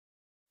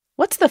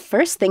What's the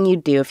first thing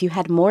you'd do if you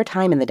had more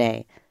time in the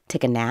day?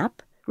 Take a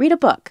nap? Read a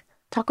book?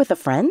 Talk with a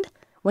friend?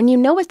 When you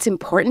know what's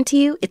important to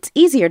you, it's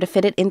easier to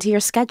fit it into your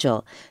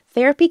schedule.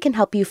 Therapy can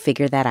help you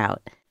figure that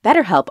out.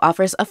 BetterHelp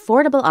offers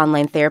affordable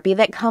online therapy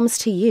that comes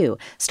to you.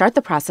 Start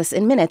the process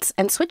in minutes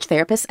and switch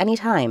therapists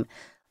anytime.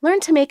 Learn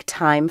to make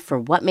time for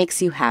what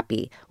makes you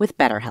happy with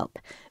BetterHelp.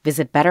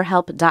 Visit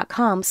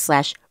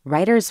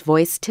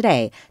BetterHelp.com/writersvoice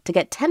today to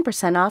get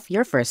 10% off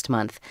your first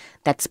month.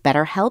 That's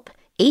BetterHelp,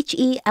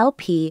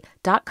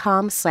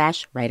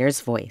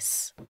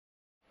 HELP.com/writersvoice.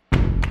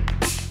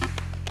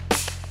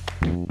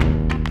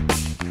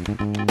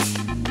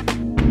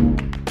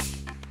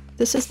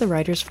 This is The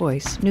Writer's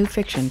Voice, new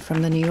fiction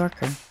from The New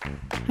Yorker.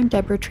 I'm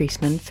Deborah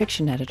Treisman,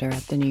 fiction editor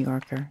at The New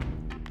Yorker.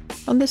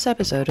 On this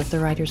episode of The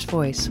Writer's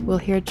Voice, we'll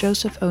hear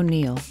Joseph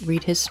O'Neill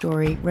read his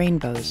story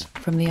Rainbows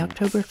from the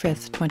October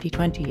 5th,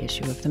 2020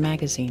 issue of the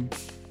magazine.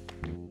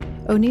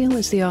 O'Neill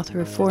is the author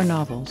of 4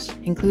 novels,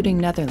 including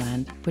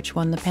Netherland, which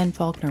won the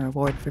Faulkner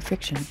Award for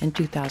Fiction in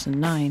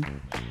 2009,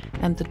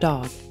 and The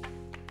Dog.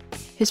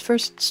 His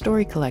first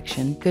story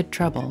collection, Good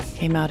Trouble,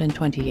 came out in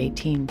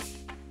 2018.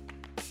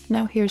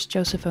 Now here's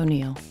Joseph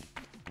O'Neill.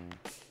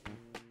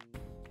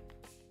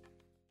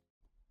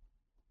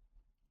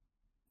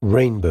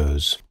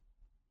 Rainbows.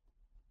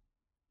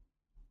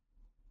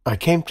 I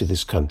came to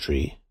this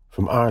country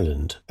from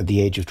Ireland at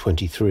the age of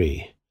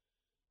 23,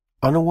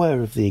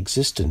 unaware of the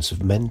existence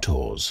of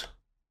mentors.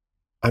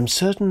 I'm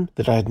certain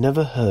that I had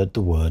never heard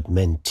the word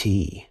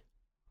mentee.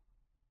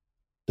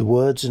 The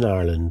words in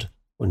Ireland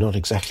were not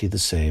exactly the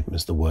same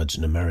as the words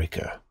in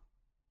America.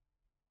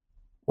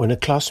 When a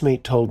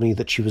classmate told me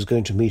that she was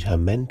going to meet her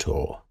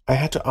mentor, I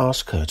had to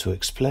ask her to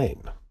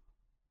explain.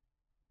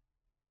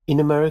 In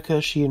America,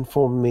 she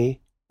informed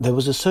me, there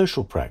was a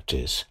social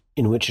practice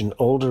in which an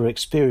older,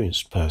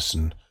 experienced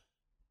person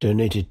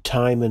donated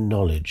time and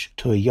knowledge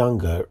to a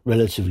younger,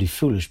 relatively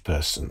foolish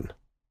person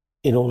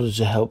in order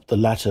to help the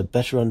latter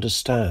better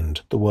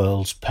understand the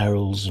world's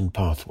perils and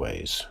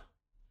pathways.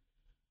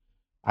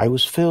 I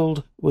was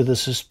filled with a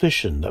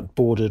suspicion that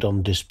bordered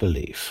on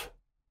disbelief.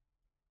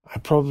 I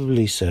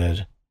probably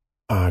said,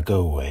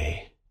 go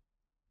away.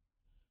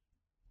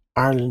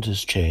 Ireland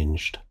has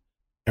changed,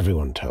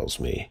 everyone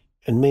tells me,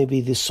 and maybe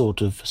this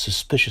sort of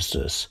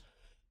suspiciousness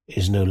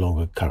is no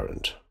longer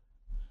current.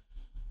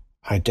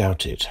 I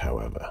doubt it,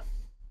 however.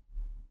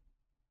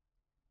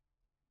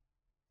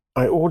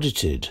 I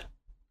audited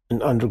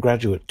an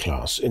undergraduate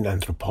class in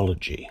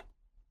anthropology.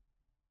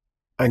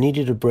 I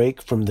needed a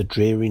break from the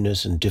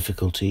dreariness and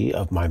difficulty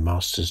of my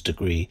master's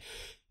degree,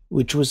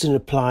 which was in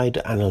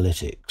applied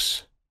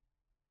analytics.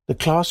 The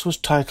class was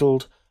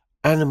titled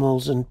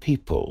Animals and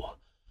People,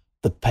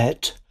 the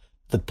Pet,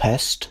 the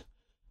Pest,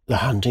 the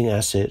Hunting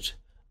Asset,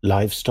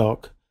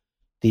 Livestock,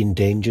 the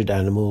Endangered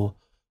Animal.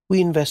 We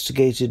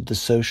investigated the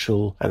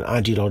social and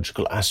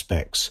ideological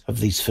aspects of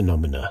these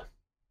phenomena.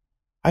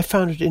 I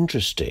found it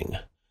interesting.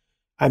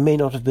 I may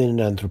not have been an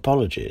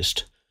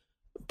anthropologist,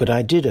 but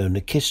I did own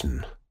a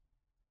kitten.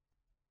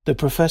 The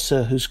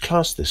professor whose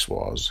class this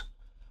was,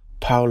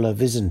 Paula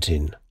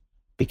Visentin,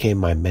 became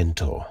my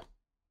mentor.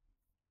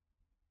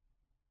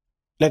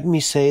 Let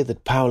me say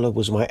that Paula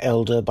was my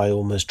elder by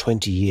almost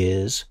 20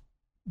 years,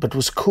 but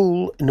was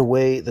cool in a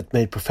way that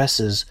made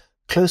professors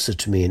closer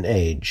to me in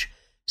age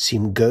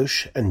seem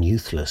gauche and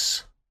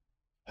youthless.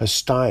 Her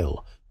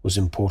style was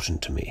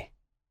important to me.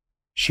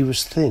 She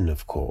was thin,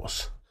 of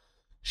course.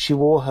 She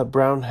wore her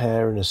brown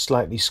hair in a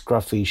slightly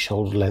scruffy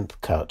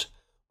shoulder-length cut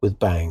with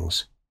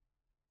bangs,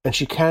 and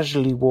she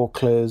casually wore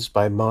clothes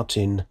by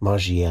Martin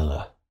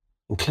Margiela,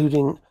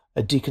 including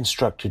a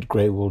deconstructed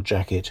grey wool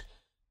jacket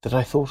that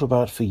I thought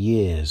about for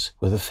years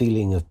with a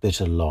feeling of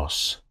bitter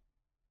loss.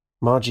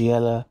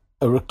 Margiela,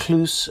 a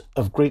recluse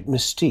of great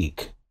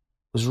mystique,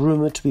 was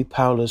rumoured to be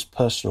Paula's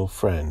personal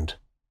friend,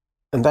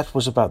 and that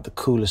was about the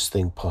coolest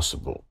thing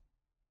possible.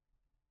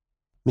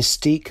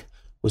 Mystique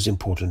was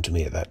important to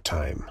me at that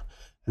time,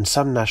 and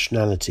some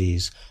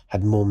nationalities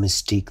had more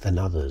mystique than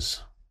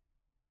others.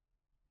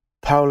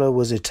 Paula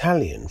was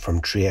Italian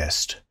from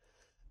Trieste,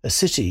 a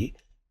city,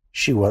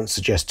 she once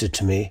suggested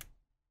to me,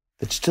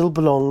 that still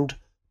belonged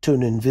to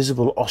an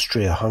invisible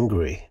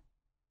Austria-Hungary.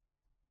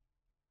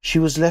 She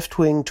was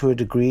left-wing to a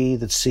degree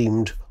that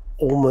seemed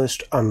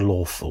almost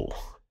unlawful.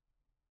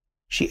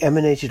 She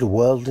emanated a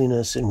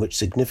worldliness in which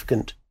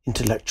significant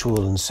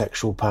intellectual and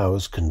sexual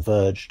powers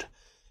converged.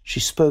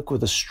 She spoke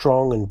with a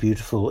strong and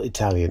beautiful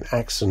Italian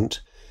accent.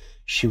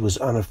 She was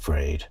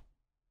unafraid.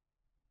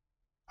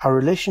 Our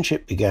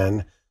relationship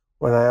began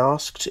when I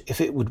asked if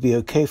it would be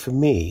okay for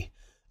me,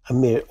 a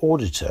mere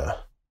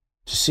auditor,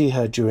 to see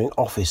her during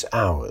office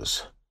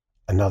hours,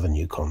 another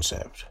new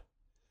concept.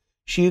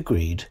 She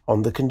agreed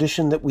on the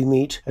condition that we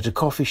meet at a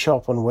coffee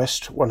shop on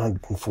West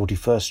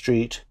 141st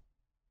Street.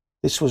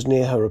 This was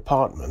near her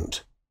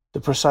apartment,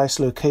 the precise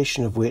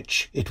location of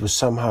which it was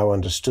somehow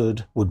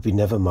understood would be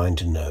never mine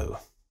to know.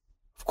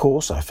 Of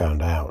course, I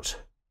found out.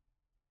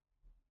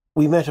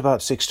 We met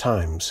about 6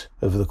 times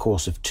over the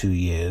course of 2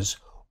 years,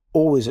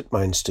 always at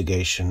my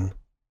instigation,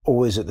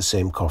 always at the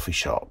same coffee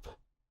shop.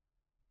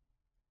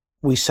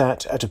 We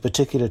sat at a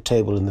particular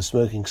table in the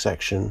smoking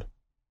section.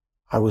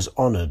 I was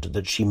honoured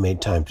that she made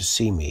time to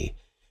see me,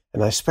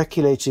 and I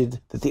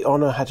speculated that the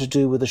honour had to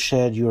do with a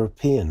shared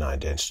European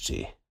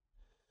identity.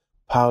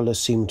 Paula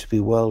seemed to be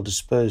well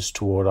disposed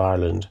toward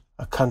Ireland,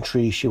 a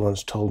country, she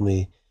once told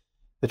me,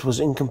 that was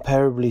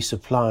incomparably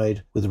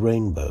supplied with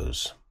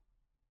rainbows.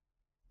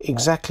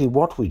 Exactly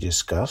what we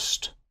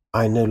discussed,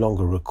 I no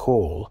longer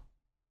recall,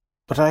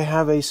 but I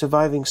have a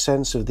surviving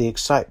sense of the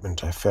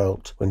excitement I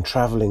felt when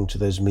travelling to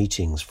those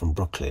meetings from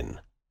Brooklyn.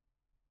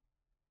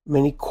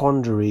 Many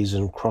quandaries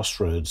and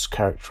crossroads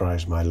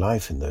characterized my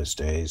life in those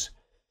days,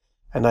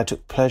 and I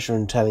took pleasure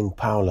in telling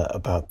Paula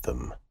about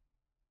them.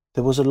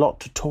 There was a lot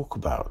to talk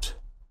about,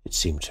 it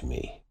seemed to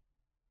me.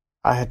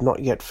 I had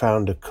not yet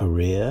found a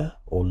career,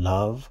 or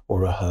love,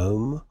 or a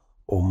home,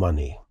 or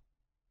money.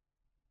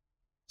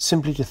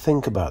 Simply to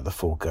think about the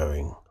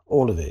foregoing,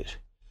 all of it,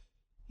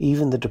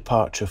 even the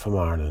departure from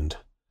Ireland,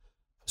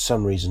 for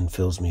some reason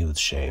fills me with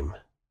shame.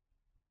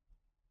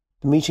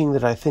 The meeting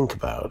that I think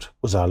about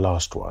was our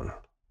last one.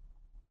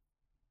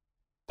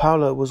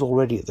 Paula was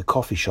already at the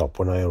coffee shop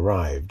when I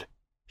arrived.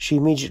 She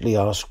immediately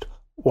asked,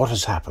 "What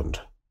has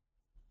happened?"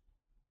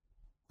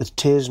 With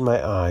tears in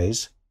my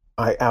eyes,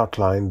 I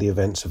outlined the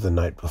events of the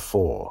night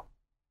before.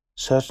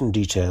 Certain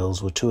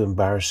details were too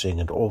embarrassing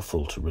and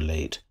awful to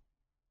relate,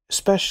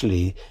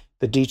 especially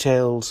the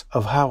details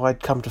of how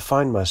I'd come to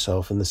find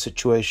myself in the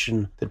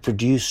situation that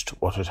produced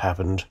what had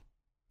happened,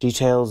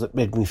 details that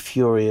made me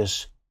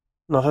furious,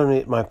 not only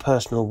at my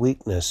personal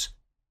weakness,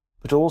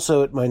 but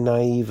also at my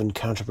naive and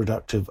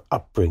counterproductive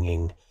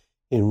upbringing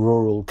in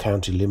rural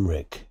County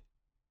Limerick.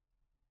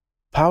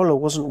 Paula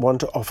wasn't one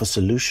to offer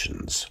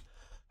solutions.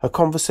 Her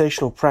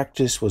conversational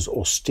practice was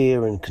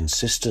austere and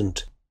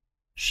consistent.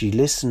 She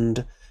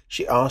listened,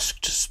 she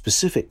asked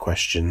specific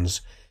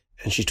questions,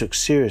 and she took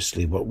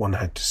seriously what one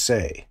had to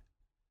say.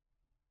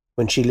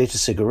 When she lit a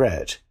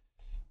cigarette,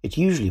 it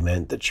usually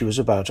meant that she was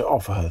about to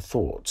offer her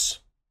thoughts.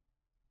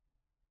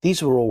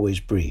 These were always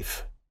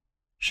brief.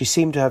 She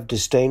seemed to have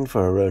disdain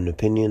for her own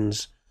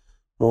opinions.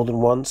 More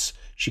than once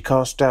she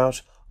cast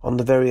doubt on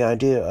the very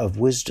idea of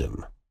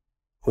wisdom,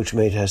 which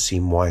made her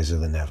seem wiser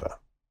than ever.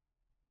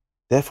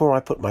 Therefore I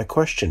put my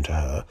question to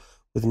her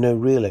with no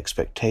real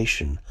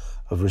expectation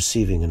of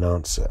receiving an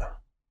answer.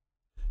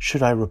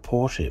 "Should I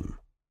report him?"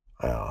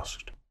 I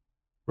asked.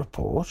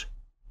 "Report?"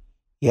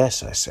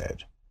 "Yes," I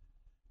said.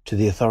 "To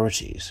the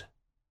authorities."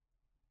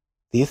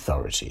 "The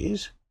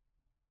authorities?"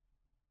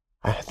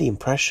 I had the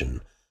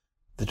impression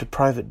that a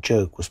private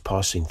joke was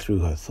passing through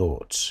her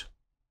thoughts.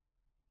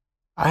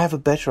 "I have a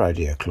better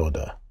idea,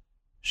 Claudia,"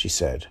 she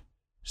said,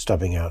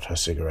 stubbing out her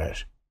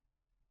cigarette.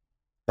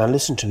 "Now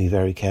listen to me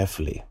very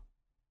carefully."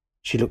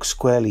 She looked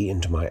squarely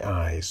into my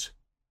eyes.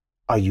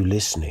 "Are you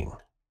listening?"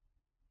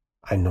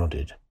 I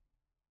nodded.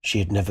 She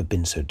had never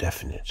been so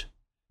definite.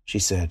 She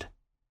said,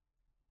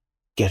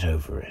 "Get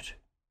over it."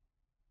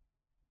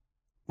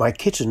 My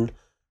kitten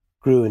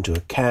grew into a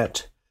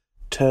cat,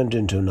 turned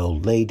into an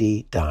old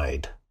lady,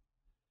 died.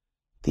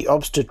 The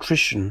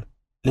obstetrician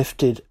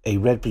lifted a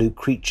red-blue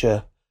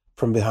creature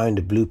from behind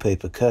a blue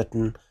paper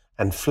curtain,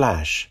 and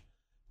flash,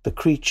 the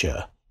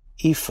creature,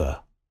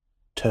 Aoife,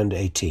 turned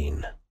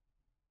 18.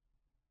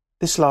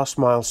 This last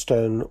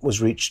milestone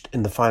was reached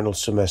in the final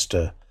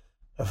semester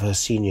of her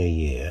senior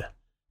year,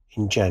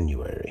 in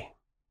January.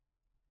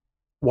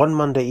 One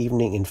Monday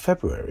evening in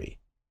February,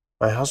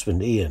 my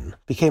husband Ian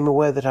became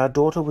aware that our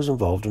daughter was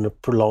involved in a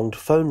prolonged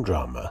phone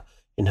drama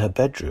in her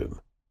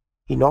bedroom.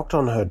 He knocked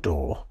on her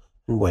door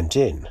and went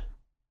in.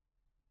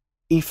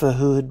 Aoife,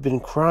 who had been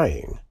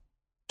crying,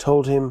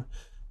 told him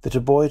that a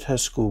boy at her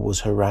school was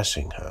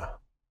harassing her.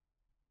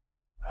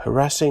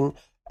 "Harassing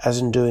as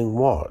in doing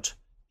what?"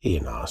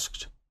 Ian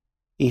asked.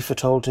 Aoife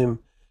told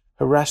him,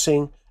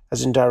 harassing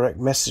as in direct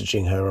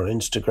messaging her on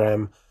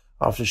Instagram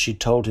after she'd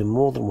told him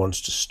more than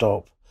once to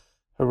stop,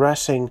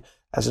 harassing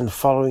as in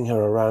following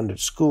her around at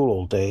school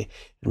all day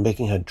and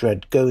making her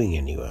dread going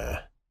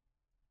anywhere.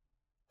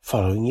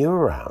 "Following you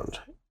around?"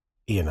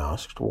 Ian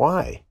asked.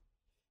 "Why?"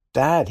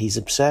 "Dad, he's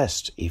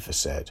obsessed," Aoife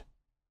said.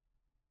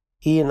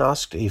 Ian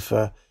asked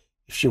Aoife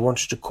if she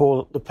wanted to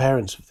call the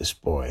parents of this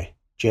boy,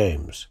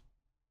 James.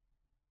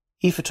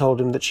 Aoife told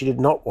him that she did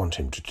not want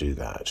him to do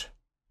that.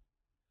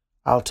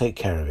 "I'll take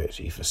care of it,"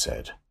 Aoife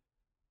said.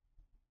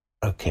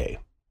 "Okay,"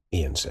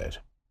 Ian said.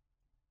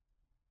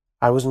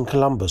 I was in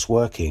Columbus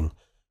working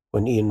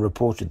when Ian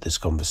reported this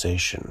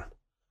conversation.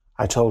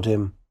 I told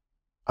him,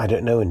 "I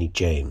don't know any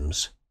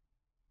James.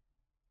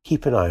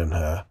 Keep an eye on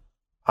her.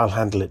 I'll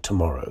handle it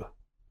tomorrow."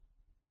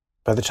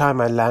 By the time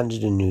I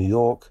landed in New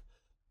York,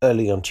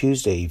 early on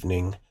Tuesday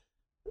evening,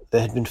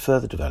 there had been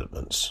further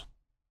developments.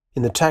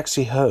 In the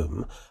taxi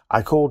home,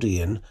 I called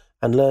Ian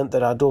and learnt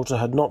that our daughter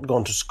had not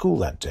gone to school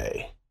that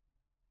day.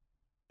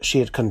 She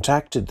had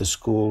contacted the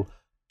school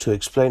to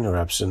explain her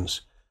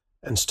absence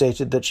and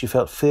stated that she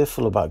felt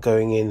fearful about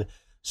going in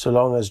so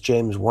long as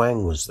James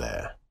Wang was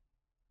there.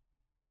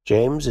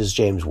 "James is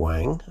James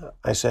Wang?"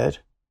 I said.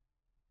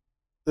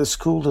 The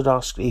school had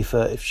asked Aoife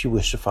if she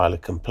wished to file a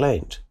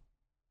complaint.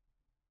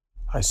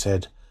 I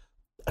said,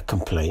 A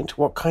complaint?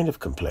 What kind of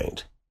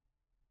complaint?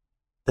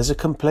 There's a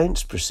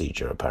complaints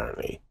procedure,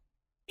 apparently,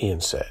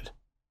 Ian said.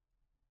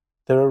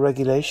 There are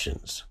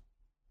regulations.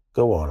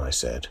 Go on, I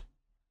said.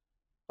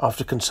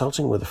 After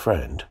consulting with a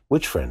friend.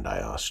 Which friend? I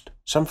asked.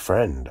 Some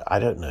friend. I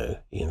don't know,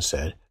 Ian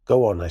said.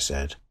 Go on, I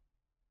said.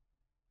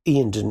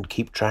 Ian didn't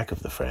keep track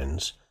of the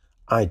friends.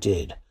 I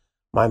did.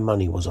 My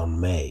money was on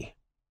May.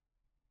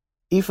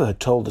 Aoife had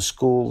told the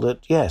school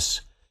that,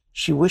 yes,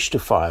 she wished to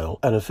file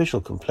an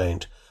official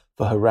complaint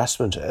for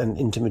harassment and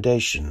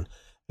intimidation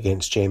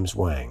against James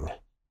Wang.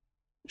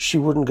 She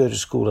wouldn't go to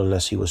school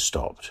unless he was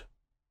stopped.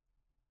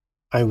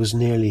 I was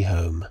nearly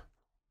home.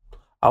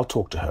 I'll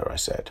talk to her, I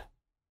said.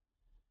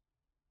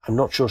 I'm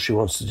not sure she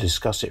wants to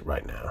discuss it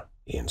right now,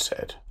 Ian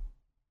said.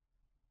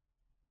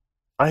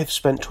 I have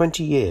spent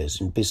 20 years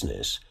in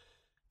business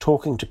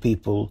talking to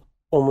people,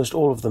 almost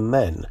all of them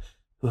men,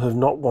 who have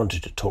not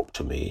wanted to talk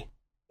to me,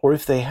 or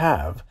if they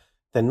have,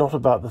 they're not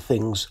about the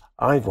things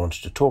I've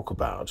wanted to talk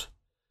about.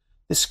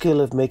 This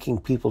skill of making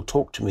people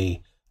talk to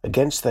me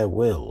against their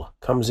will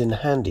comes in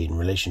handy in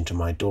relation to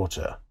my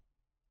daughter.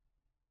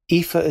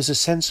 Aoife is a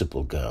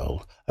sensible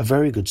girl, a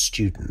very good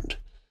student,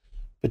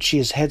 but she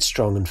is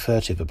headstrong and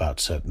furtive about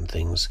certain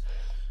things,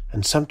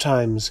 and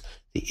sometimes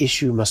the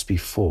issue must be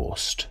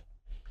forced.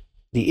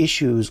 The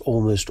issue is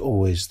almost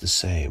always the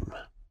same.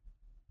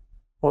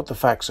 What the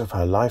facts of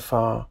her life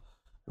are,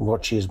 and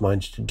what she is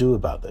minded to do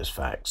about those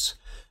facts,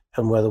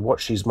 and whether what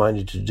she's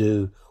minded to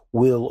do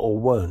will or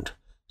won't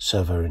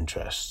serve her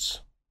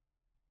interests.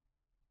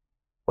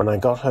 When I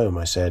got home,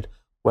 I said,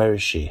 "Where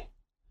is she?"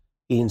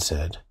 Ian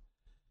said,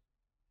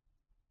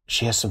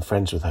 "She has some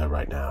friends with her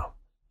right now,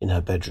 in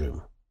her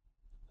bedroom."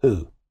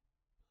 "Who?"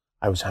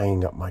 I was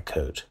hanging up my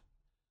coat.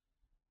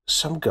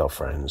 "Some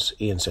girlfriends,"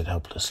 Ian said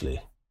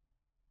helplessly.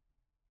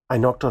 I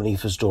knocked on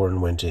Aoife's door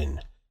and went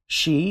in.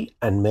 She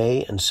and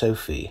May and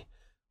Sophie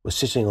were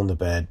sitting on the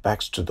bed,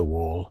 backs to the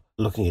wall,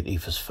 looking at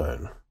Aoife's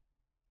phone.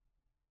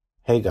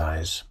 "Hey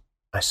guys,"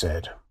 I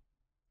said.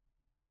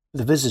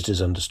 The visitors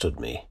understood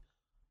me.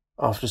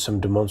 After some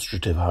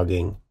demonstrative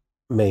hugging,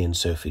 May and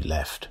Sophie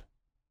left.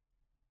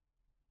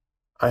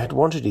 I had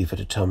wanted Aoife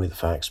to tell me the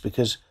facts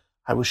because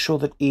I was sure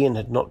that Ian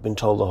had not been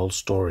told the whole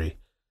story.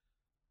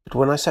 But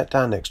when I sat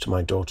down next to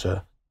my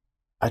daughter,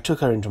 I took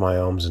her into my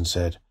arms and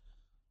said,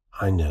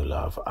 "I know,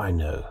 love, I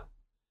know,"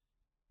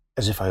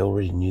 as if I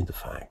already knew the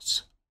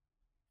facts.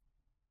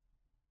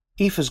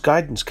 Aoife's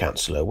guidance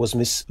counsellor was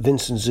Miss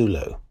Vincent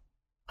Zulo.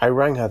 I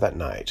rang her that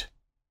night.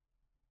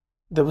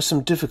 There was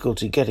some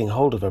difficulty getting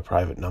hold of her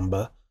private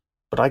number,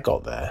 but I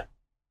got there.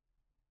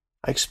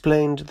 I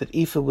explained that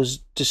Aoife was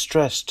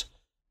distressed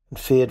and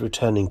feared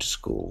returning to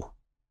school.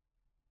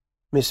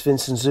 Miss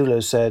Vincent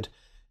Zulo said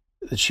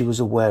that she was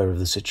aware of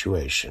the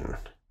situation.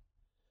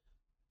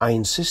 I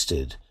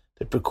insisted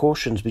that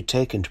precautions be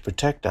taken to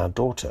protect our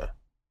daughter.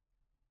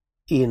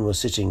 Ian was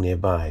sitting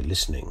nearby,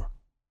 listening.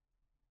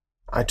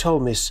 I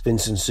told Miss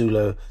Vincent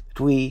Zulo that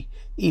we,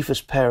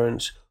 Aoife's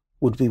parents,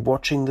 would be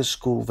watching the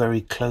school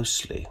very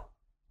closely.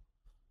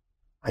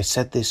 I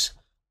said this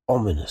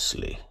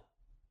ominously.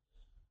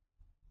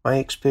 My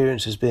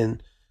experience has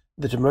been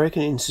that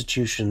American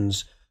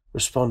institutions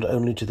respond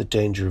only to the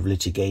danger of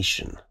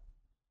litigation.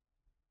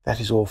 That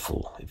is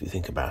awful, if you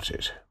think about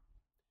it.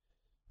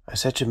 I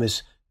said to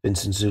Miss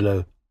Vincent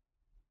Zulo,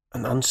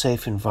 "An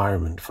unsafe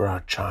environment for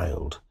our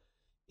child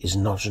is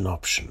not an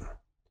option."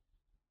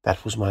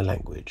 That was my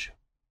language.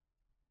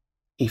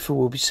 "Aoife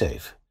will be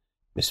safe,"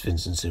 Miss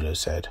Vincent Zulo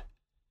said.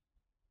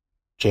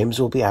 "James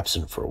will be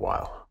absent for a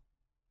while."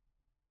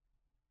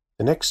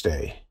 The next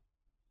day,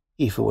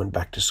 Aoife went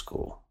back to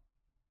school.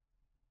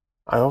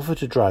 I offered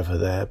to drive her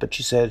there, but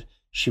she said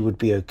she would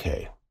be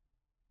okay.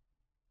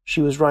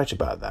 She was right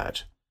about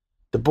that.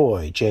 The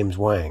boy, James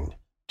Wang,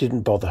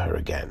 didn't bother her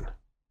again.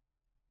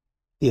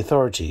 The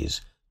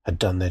authorities had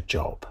done their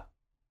job.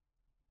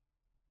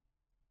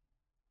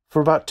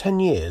 For about 10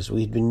 years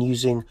we had been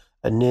using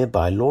a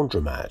nearby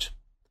laundromat.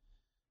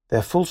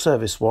 Their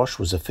full-service wash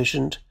was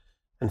efficient,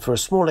 and for a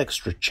small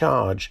extra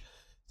charge,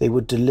 they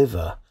would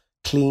deliver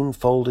clean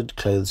folded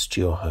clothes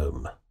to your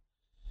home.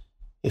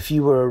 If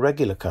you were a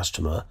regular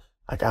customer,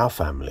 like our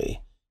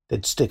family,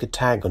 they'd stick a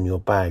tag on your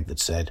bag that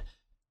said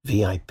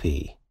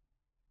VIP.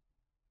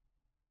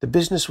 The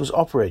business was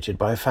operated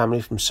by a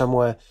family from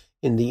somewhere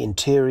in the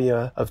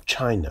interior of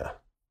China.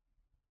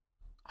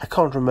 I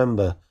can't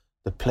remember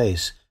the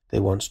place they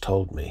once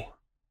told me.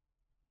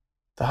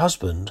 The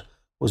husband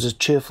was a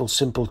cheerful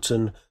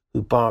simpleton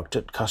who barked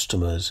at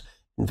customers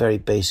in very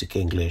basic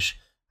English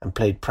and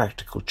played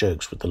practical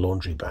jokes with the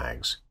laundry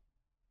bags.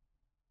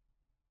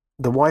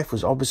 The wife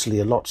was obviously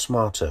a lot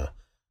smarter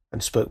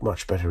and spoke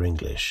much better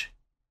English.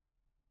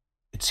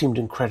 It seemed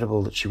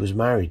incredible that she was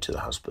married to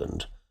the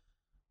husband,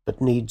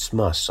 but needs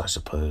must, I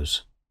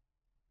suppose.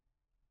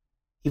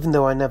 Even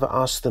though I never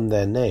asked them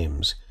their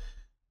names,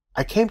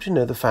 I came to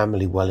know the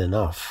family well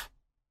enough.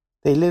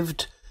 They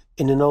lived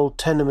in an old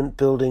tenement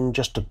building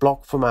just a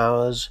block from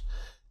ours.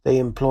 They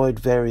employed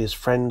various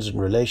friends and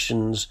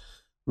relations,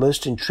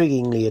 most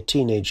intriguingly a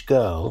teenage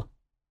girl.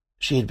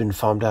 She had been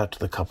farmed out to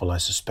the couple I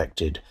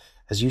suspected,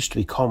 as used to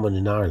be common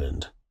in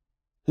Ireland,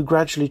 who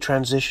gradually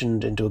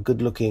transitioned into a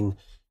good-looking,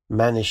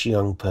 mannish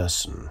young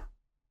person.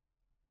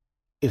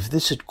 If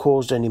this had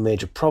caused any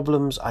major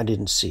problems, I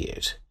didn't see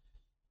it.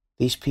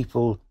 These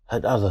people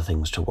had other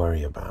things to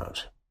worry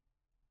about.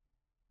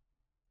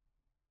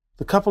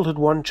 The couple had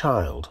one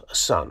child, a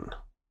son.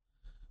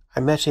 I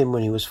met him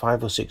when he was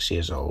 5 or 6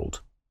 years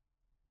old.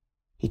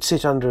 He'd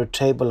sit under a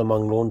table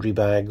among laundry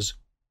bags,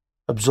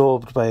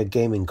 absorbed by a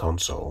gaming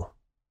console.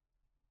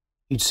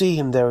 You'd see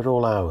him there at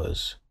all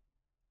hours.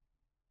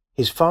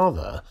 His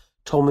father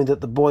told me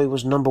that the boy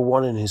was number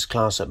 1 in his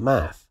class at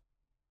math.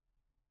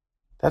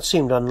 That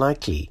seemed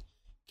unlikely,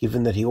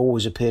 given that he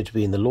always appeared to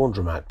be in the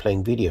laundromat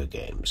playing video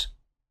games.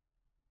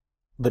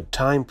 But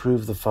time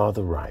proved the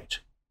father right.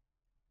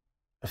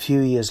 A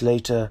few years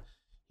later,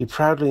 he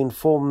proudly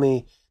informed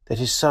me that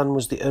his son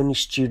was the only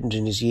student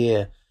in his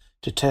year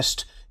to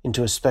test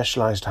into a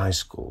specialized high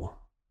school.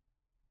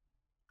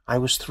 I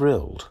was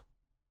thrilled.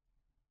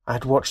 I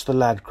had watched the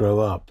lad grow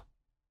up.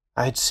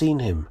 I had seen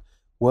him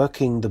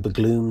working the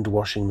begloomed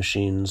washing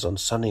machines on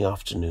sunny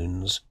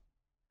afternoons,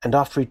 and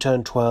after he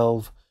turned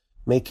 12,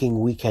 making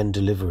weekend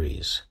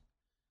deliveries.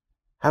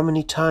 How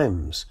many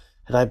times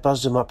had I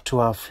buzzed him up to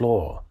our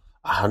floor?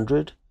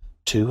 100?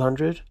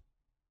 200?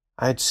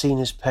 I had seen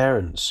his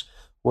parents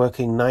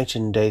working night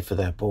and day for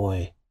their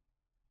boy.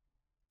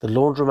 The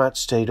laundromat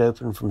stayed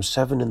open from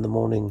 7 in the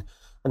morning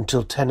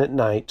until 10 at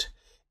night,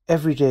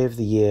 every day of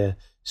the year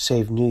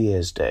save New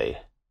Year's Day.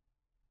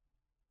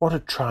 What a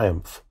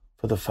triumph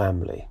for the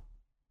family.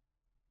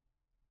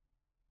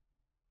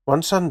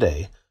 One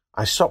Sunday,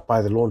 I stopped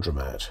by the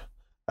laundromat.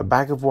 A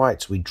bag of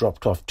whites we'd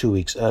dropped off 2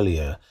 weeks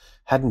earlier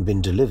hadn't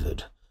been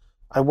delivered.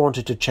 I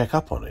wanted to check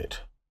up on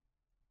it.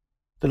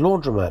 The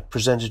laundromat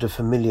presented a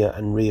familiar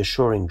and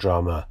reassuring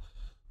drama,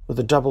 with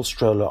a double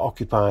stroller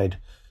occupied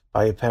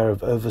by a pair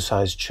of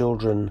oversized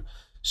children,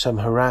 some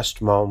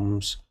harassed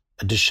moms,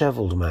 a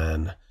dishevelled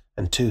man,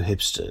 and 2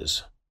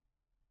 hipsters.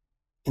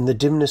 In the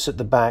dimness at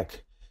the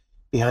back,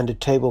 behind a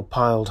table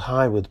piled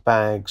high with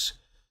bags,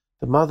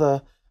 the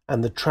mother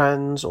and the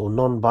trans or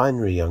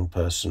non-binary young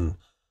person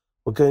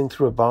were going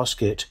through a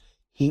basket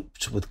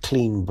heaped with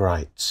clean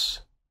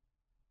brights.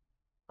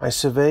 I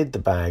surveyed the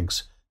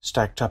bags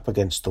stacked up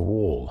against the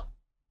wall.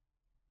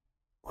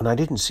 When I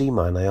didn't see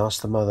mine, I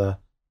asked the mother,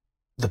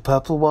 "The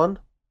purple one?"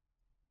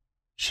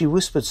 She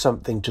whispered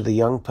something to the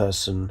young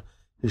person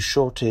whose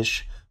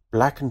shortish,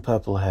 black and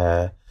purple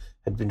hair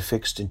had been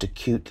fixed into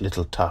cute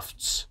little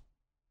tufts.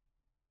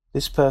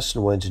 This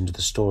person went into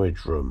the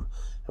storage room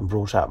and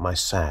brought out my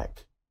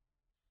sack.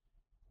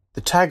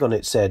 The tag on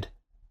it said,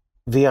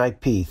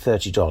 VIP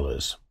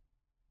 $30.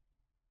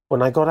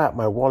 When I got out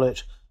my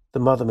wallet, the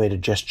mother made a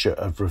gesture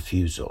of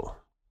refusal.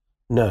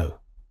 No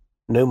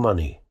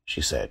money,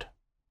 she said.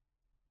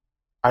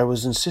 I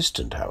was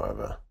insistent,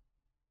 however.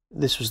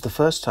 This was the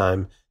first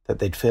time that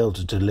they'd failed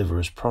to deliver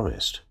as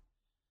promised.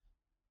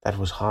 That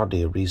was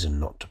hardly a reason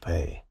not to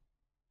pay.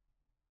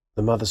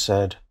 The mother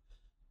said,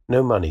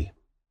 "No money.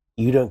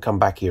 You don't come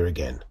back here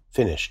again.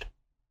 Finished."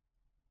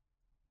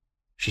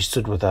 She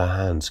stood with her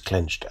hands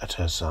clenched at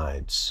her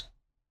sides.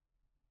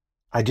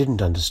 I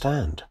didn't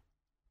understand.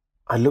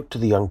 I looked to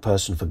the young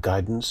person for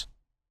guidance,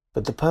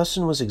 but the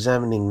person was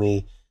examining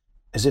me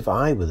as if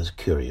I were the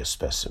curious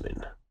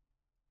specimen.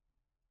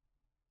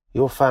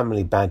 "Your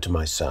family bad to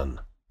my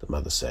son," the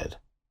mother said.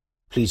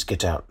 "Please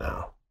get out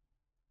now."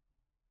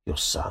 "Your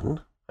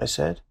son?" I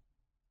said.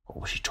 What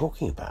was she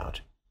talking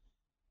about?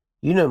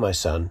 "You know my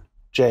son,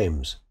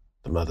 James,"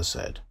 the mother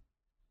said.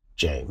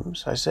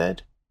 "James?" I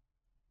said.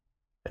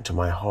 And to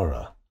my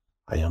horror,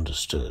 I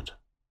understood.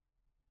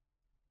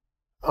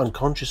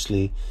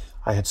 Unconsciously,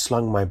 I had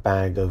slung my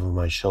bag over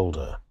my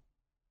shoulder.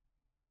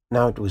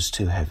 Now it was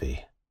too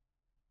heavy.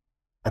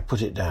 I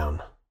put it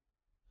down.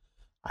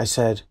 I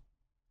said,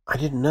 "I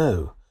didn't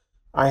know.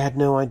 I had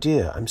no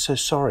idea. I'm so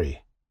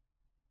sorry."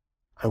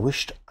 I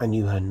wished I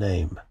knew her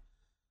name.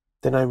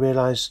 Then I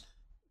realized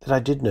that I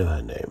did know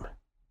her name.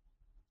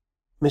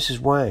 "Mrs.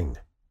 Wang,"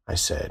 I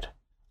said.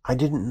 "I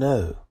didn't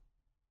know."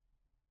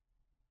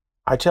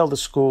 "I tell the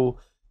school,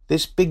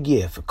 this big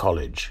year for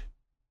college.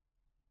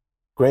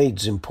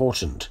 Grades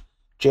important.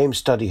 James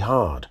study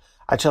hard.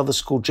 I tell the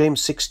school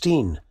James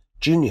 16,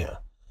 junior.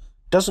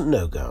 Doesn't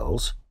know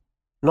girls.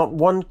 Not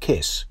one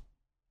kiss.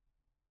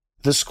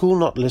 The school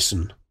not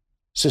listen.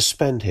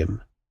 Suspend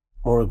him."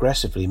 More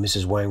aggressively,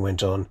 Mrs. Wang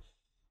went on,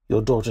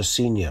 "Your daughter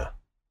senior.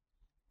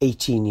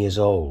 18 years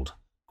old.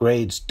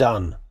 Grades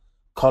done.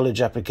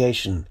 College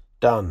application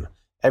done.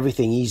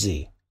 Everything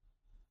easy."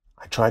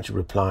 I tried to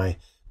reply,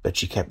 but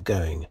she kept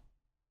going.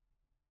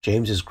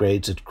 James's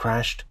grades had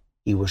crashed.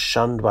 He was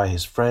shunned by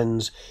his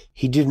friends.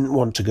 He didn't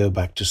want to go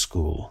back to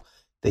school.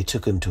 They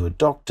took him to a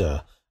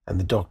doctor, and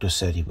the doctor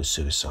said he was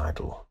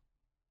suicidal.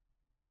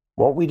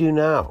 "What we do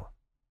now?"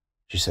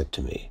 she said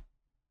to me.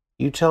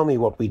 "You tell me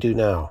what we do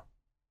now."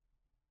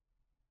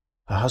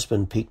 Her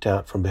husband peeked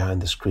out from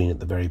behind the screen at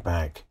the very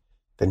back,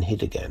 then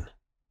hid again.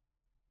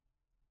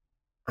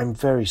 "I'm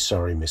very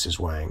sorry, Mrs.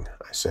 Wang,"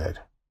 I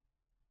said.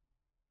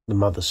 The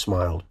mother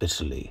smiled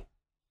bitterly.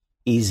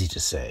 Easy to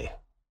say.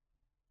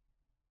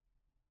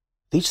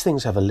 These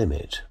things have a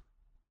limit.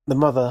 The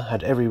mother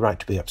had every right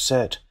to be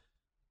upset,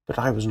 but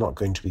I was not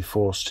going to be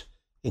forced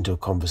into a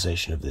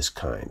conversation of this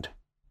kind.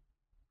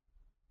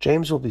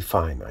 James will be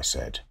fine, I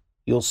said.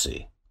 You'll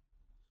see.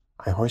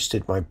 I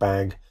hoisted my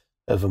bag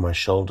over my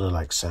shoulder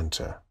like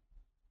Santa.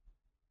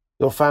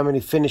 Your family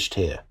finished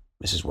here,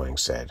 Mrs. Wang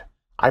said.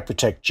 I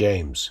protect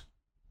James.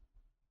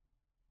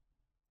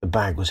 The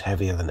bag was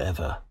heavier than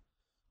ever.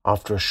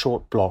 After a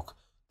short block,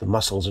 the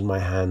muscles in my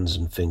hands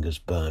and fingers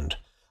burned.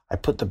 I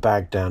put the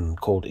bag down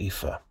and called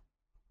Aoife.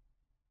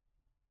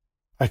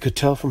 I could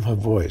tell from her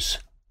voice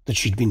that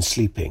she'd been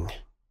sleeping.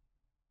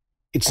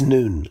 It's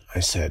noon, I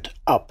said.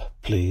 Up,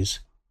 please.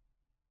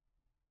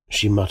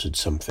 She muttered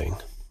something.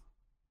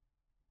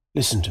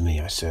 Listen to me,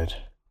 I said.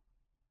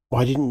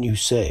 Why didn't you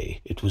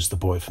say it was the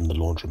boy from the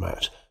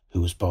laundromat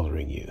who was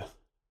bothering you?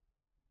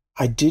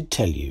 I did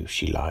tell you,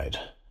 she lied.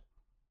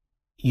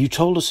 You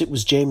told us it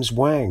was James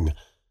Wang.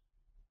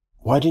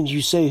 Why didn't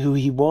you say who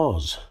he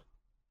was?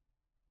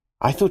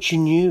 I thought you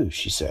knew,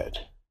 she said.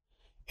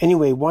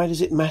 Anyway, why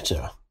does it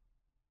matter?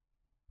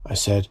 I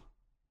said,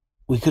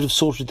 we could have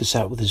sorted this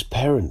out with his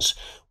parents.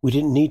 We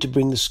didn't need to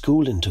bring the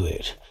school into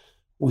it.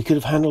 We could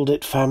have handled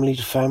it family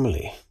to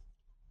family.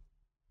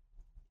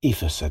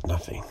 Aoife said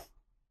nothing.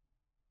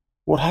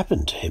 What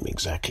happened to him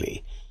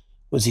exactly?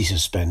 Was he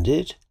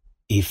suspended?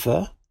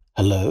 Aoife?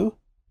 Hello?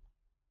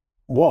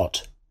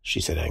 What?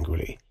 She said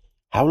angrily.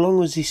 How long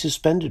was he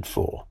suspended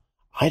for?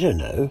 I don't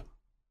know.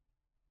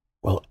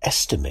 Well,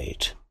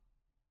 estimate.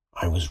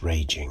 I was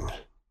raging.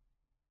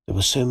 There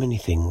were so many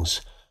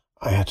things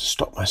I had to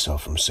stop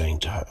myself from saying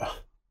to her.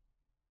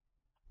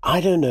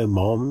 I don't know,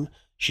 Mom,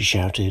 she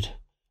shouted.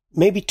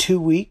 Maybe 2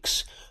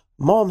 weeks.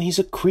 Mom, he's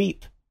a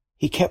creep.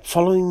 He kept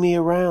following me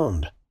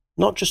around.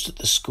 Not just at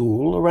the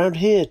school, around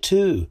here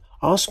too.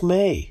 Ask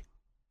May.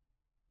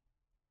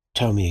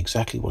 Tell me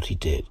exactly what he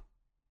did,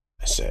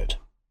 I said.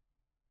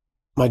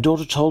 My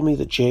daughter told me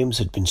that James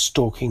had been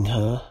stalking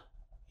her.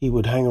 He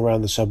would hang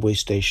around the subway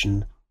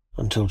station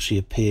until she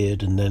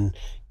appeared and then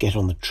get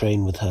on the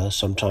train with her,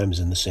 sometimes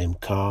in the same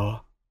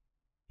car.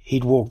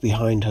 He'd walk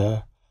behind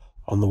her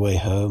on the way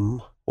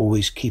home,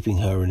 always keeping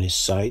her in his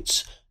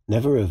sights,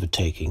 never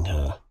overtaking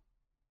her.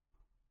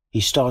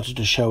 He started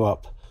to show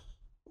up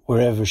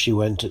wherever she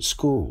went at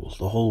school,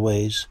 the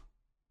hallways,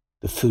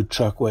 the food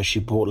truck where she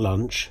bought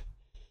lunch.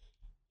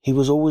 He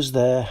was always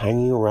there,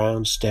 hanging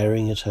around,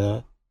 staring at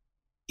her.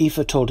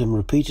 Aoife told him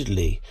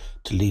repeatedly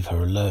to leave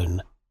her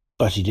alone,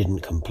 but he didn't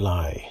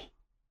comply.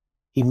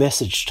 He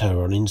messaged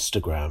her on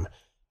Instagram,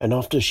 and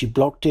after she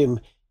blocked him,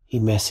 he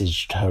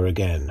messaged her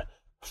again,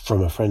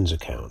 from a friend's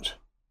account.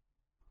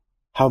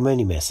 How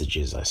many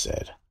messages? I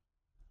said.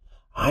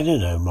 I don't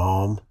know,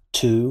 Mom.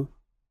 2.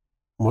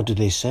 What did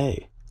they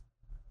say?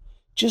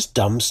 Just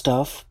dumb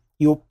stuff.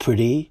 You're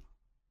pretty.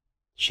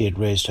 She had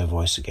raised her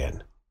voice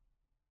again.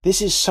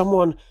 This is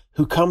someone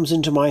who comes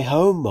into my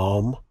home,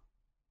 Mom.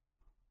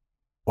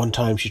 One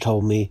time she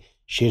told me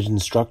she had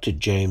instructed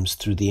James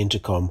through the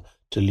intercom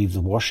to leave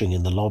the washing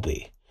in the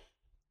lobby.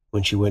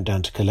 When she went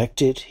down to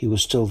collect it, he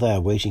was still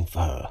there waiting for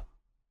her.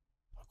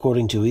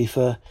 According to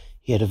Aoife,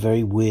 he had a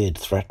very weird,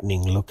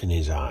 threatening look in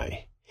his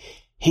eye.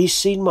 He's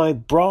seen my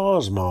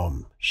bras,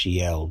 Mom, she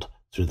yelled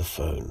through the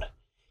phone.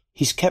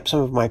 He's kept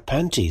some of my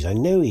panties, I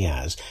know he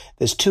has.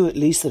 There's 2 at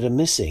least that are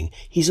missing.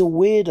 He's a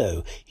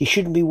weirdo. He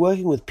shouldn't be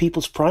working with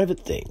people's private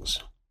things.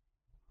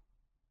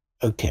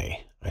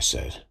 Okay, I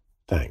said.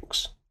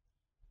 Thanks.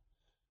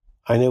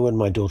 I know when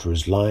my daughter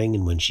is lying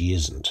and when she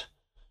isn't.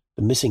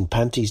 The missing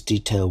panties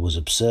detail was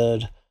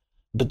absurd,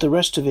 but the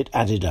rest of it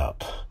added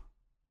up.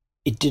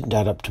 It didn't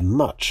add up to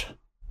much,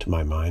 to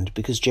my mind,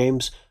 because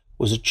James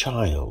was a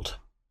child.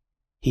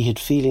 He had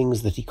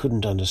feelings that he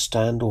couldn't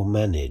understand or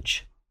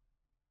manage.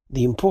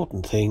 The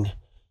important thing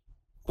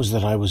was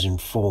that I was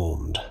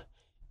informed.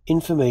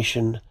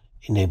 Information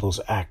enables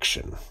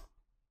action.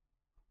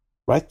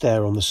 Right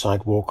there on the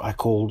sidewalk, I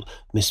called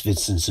Miss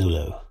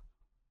Vincenzulo.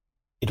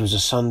 It was a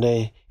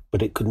Sunday,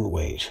 but it couldn't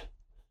wait.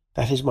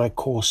 That is my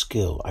core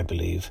skill, I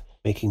believe,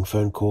 making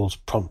phone calls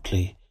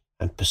promptly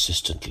and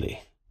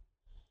persistently.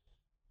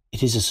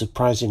 It is a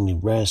surprisingly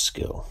rare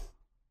skill.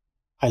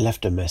 I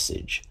left a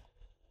message.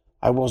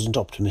 I wasn't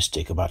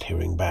optimistic about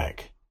hearing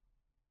back.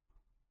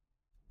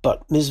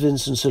 But Miss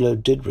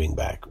Vincenzulo did ring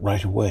back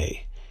right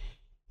away.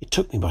 It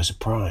took me by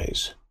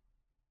surprise.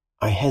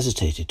 I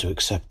hesitated to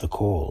accept the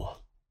call.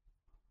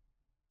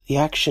 The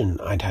action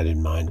I'd had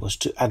in mind was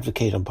to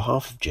advocate on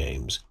behalf of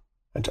James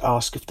and to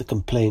ask if the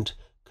complaint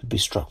could be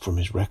struck from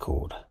his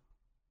record.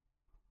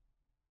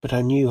 But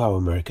I knew how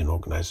American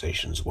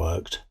organizations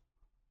worked.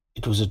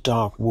 It was a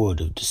dark wood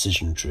of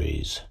decision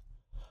trees.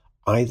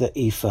 Either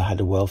Aoife had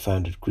a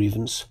well-founded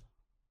grievance,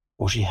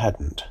 or she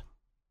hadn't.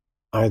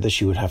 Either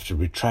she would have to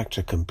retract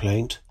her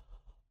complaint,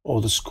 or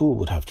the school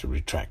would have to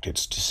retract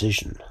its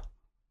decision.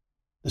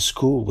 The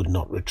school would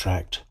not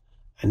retract,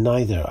 and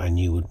neither, I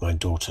knew, would my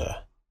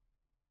daughter,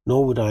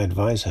 nor would I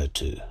advise her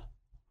to.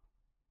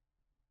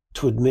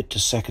 To admit to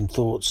second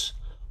thoughts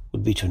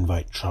would be to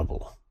invite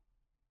trouble.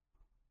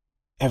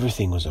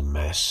 Everything was a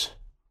mess.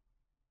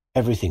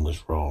 Everything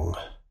was wrong.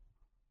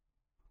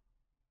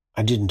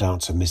 I didn't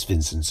answer Miss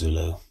Vincent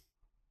Zulu.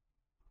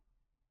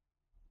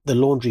 The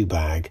laundry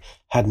bag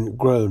hadn't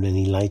grown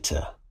any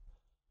lighter.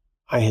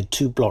 I had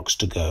 2 blocks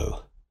to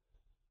go.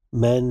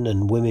 Men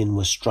and women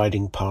were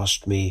striding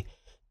past me.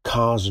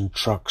 Cars and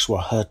trucks were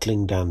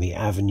hurtling down the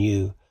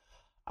avenue.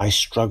 I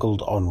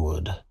struggled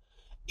onward.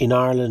 In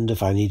Ireland,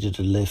 if I needed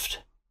a lift,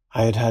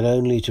 I had had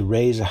only to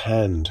raise a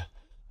hand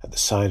at the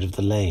side of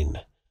the lane,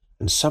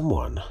 and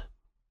someone,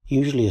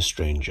 usually a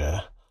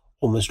stranger,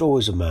 almost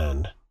always a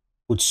man,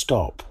 would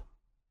stop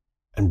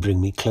and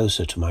bring me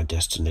closer to my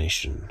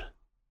destination.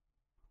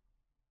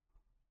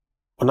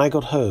 When I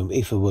got home,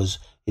 Aoife was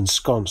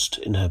ensconced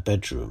in her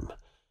bedroom.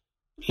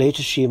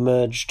 Later she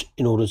emerged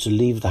in order to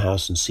leave the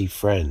house and see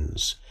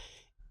friends.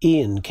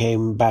 Ian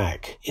came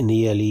back in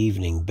the early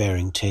evening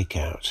bearing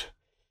takeout.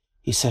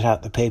 He set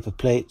out the paper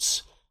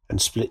plates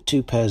and split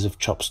 2 pairs of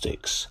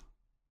chopsticks.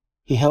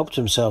 He helped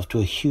himself to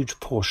a huge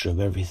portion of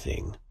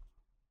everything.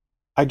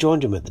 I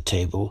joined him at the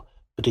table,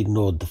 but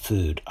ignored the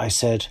food. I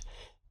said,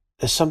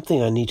 "There's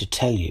something I need to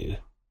tell you.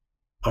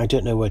 I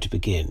don't know where to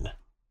begin."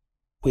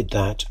 With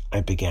that,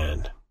 I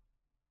began.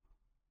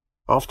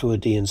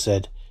 Afterward, Ian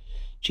said,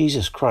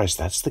 "Jesus Christ,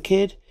 that's the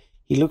kid?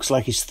 He looks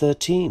like he's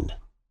 13.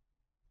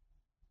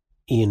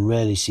 Ian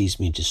rarely sees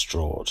me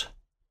distraught.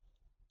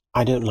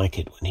 I don't like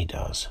it when he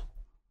does.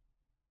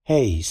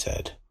 "Hey," he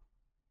said,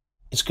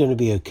 "it's going to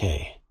be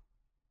okay."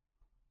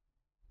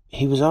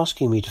 He was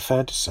asking me to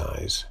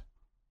fantasize.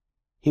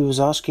 He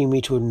was asking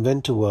me to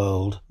invent a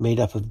world made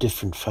up of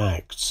different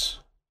facts.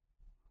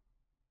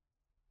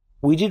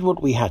 "We did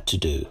what we had to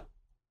do,"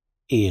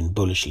 Ian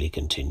bullishly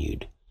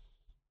continued.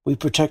 "We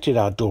protected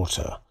our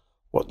daughter.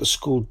 What the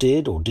school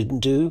did or didn't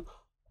do,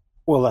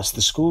 well, that's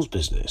the school's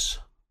business."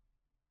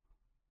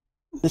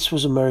 This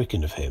was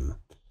American of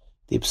him,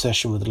 the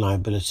obsession with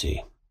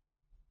liability.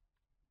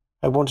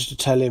 I wanted to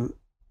tell him,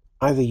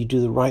 either you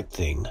do the right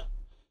thing,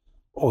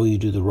 or you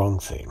do the wrong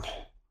thing.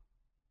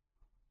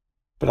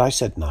 But I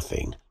said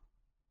nothing.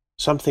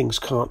 Some things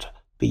can't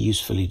be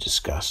usefully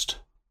discussed.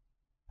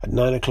 At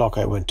 9 o'clock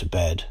I went to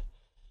bed.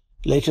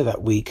 Later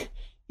that week,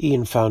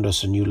 Ian found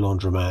us a new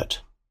laundromat.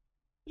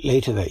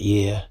 Later that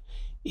year,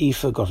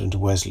 Aoife got into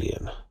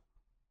Wesleyan.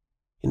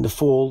 In the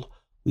fall,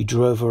 we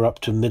drove her up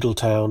to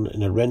Middletown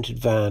in a rented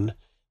van,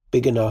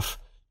 big enough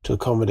to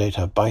accommodate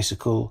her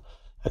bicycle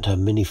and her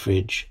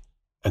mini-fridge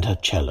and her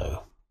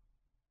cello.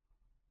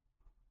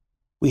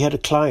 We had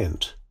a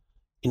client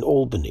in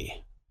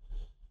Albany.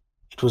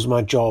 It was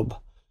my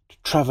job to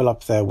travel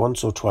up there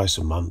once or twice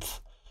a month.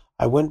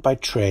 I went by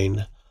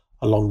train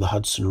along the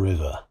Hudson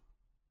River.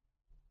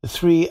 The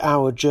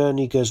 3-hour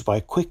journey goes by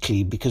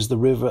quickly because the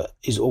river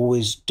is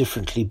always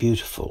differently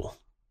beautiful.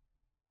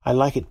 I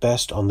like it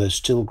best on those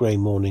still grey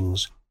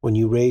mornings when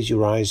you raise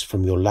your eyes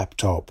from your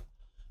laptop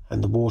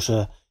and the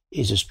water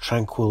is as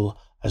tranquil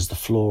as the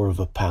floor of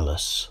a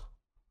palace.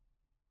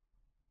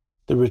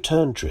 The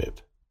return trip,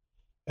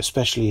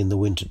 especially in the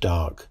winter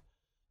dark,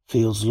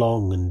 feels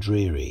long and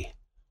dreary.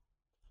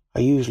 I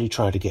usually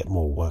try to get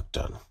more work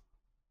done.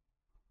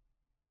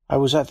 I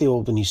was at the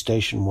Albany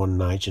station one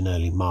night in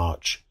early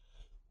March,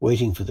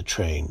 waiting for the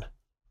train,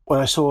 when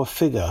I saw a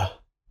figure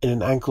in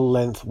an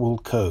ankle-length wool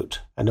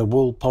coat and a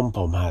wool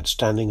pom-pom hat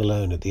standing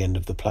alone at the end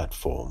of the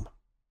platform.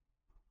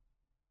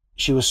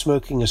 She was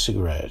smoking a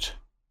cigarette.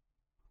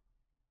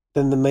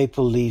 Then the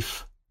Maple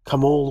Leaf,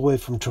 come all the way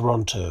from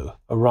Toronto,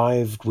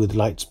 arrived with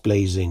lights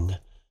blazing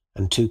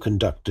and 2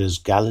 conductors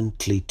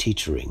gallantly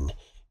teetering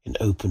in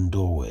open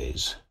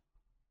doorways.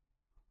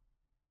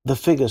 The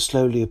figure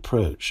slowly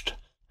approached,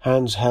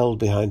 hands held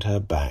behind her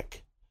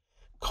back,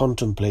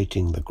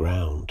 contemplating the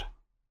ground.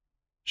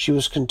 She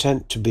was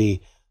content to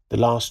be the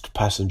last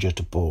passenger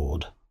to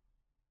board.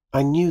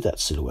 I knew that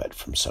silhouette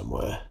from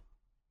somewhere.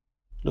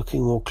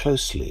 Looking more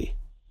closely,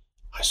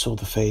 I saw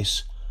the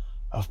face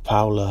of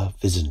Paula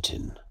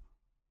Visentin.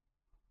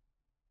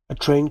 A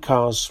train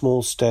car's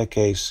small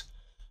staircase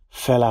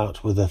fell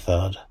out with a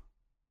thud.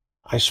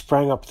 I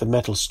sprang up the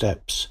metal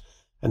steps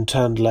and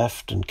turned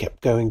left and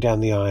kept going down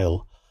the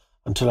aisle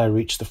until I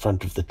reached the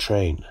front of the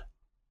train.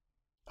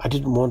 I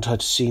didn't want her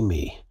to see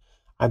me.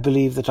 I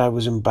believed that I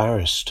was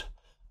embarrassed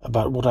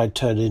about what I'd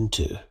turned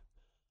into,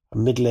 a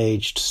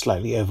middle-aged,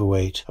 slightly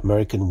overweight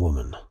American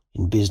woman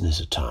in business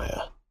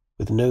attire,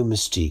 with no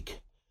mystique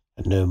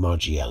and no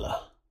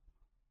Margiela.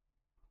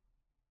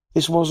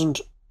 This wasn't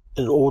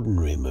an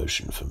ordinary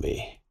emotion for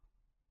me.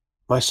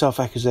 My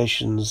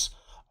self-accusations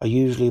are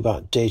usually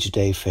about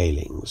day-to-day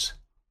failings.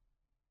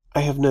 I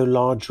have no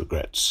large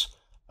regrets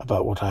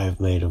about what I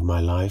have made of my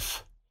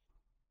life.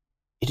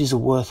 It is a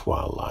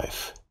worthwhile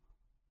life.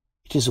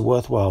 It is a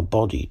worthwhile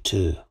body,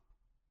 too.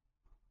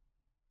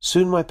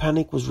 Soon my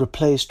panic was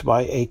replaced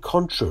by a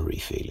contrary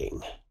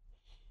feeling,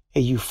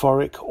 a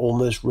euphoric,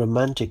 almost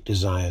romantic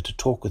desire to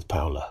talk with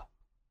Paula.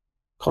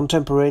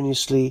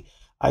 Contemporaneously,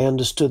 I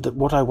understood that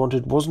what I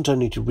wanted wasn't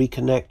only to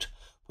reconnect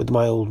with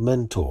my old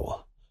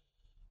mentor,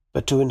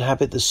 but to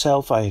inhabit the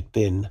self I had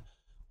been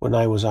when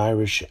I was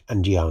Irish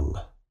and young.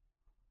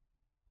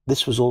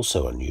 This was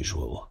also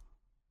unusual.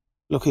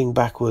 Looking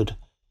backward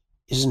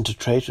isn't a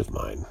trait of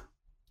mine.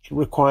 It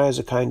requires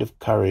a kind of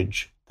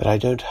courage that I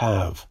don't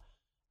have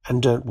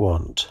and don't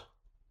want.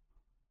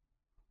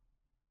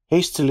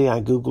 Hastily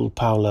I googled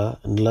Paula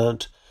and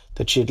learnt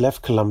that she had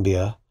left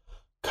Columbia,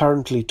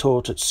 currently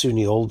taught at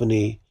SUNY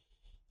Albany,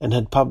 and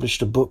had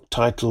published a book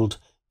titled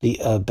The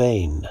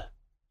Urbane,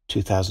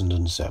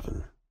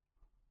 2007.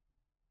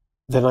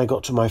 Then I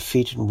got to my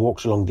feet and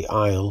walked along the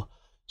aisle,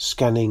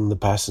 scanning the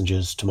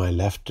passengers to my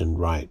left and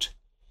right.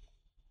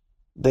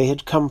 They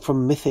had come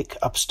from mythic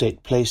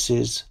upstate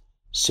places,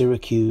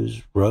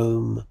 Syracuse,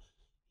 Rome,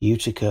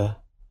 Utica,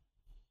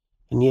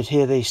 and yet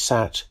here they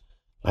sat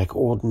like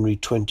ordinary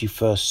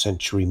 21st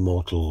century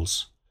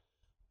mortals,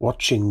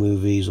 watching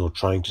movies or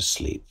trying to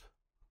sleep.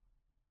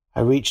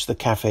 I reached the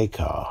cafe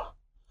car.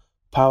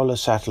 Paula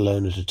sat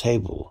alone at a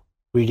table,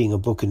 reading a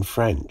book in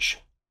French.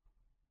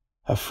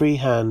 Her free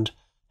hand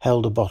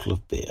held a bottle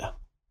of beer.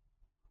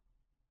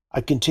 I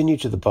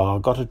continued to the bar,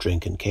 got a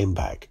drink, and came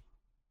back.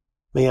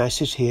 "May I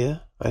sit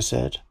here?" I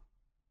said.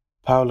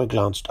 Paula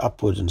glanced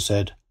upward and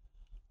said,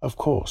 "Of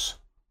course."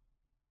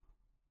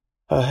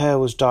 Her hair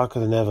was darker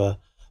than ever,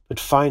 but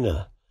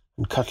finer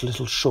and cut a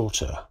little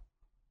shorter.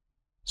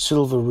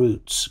 Silver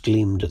roots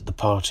gleamed at the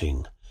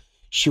parting.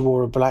 She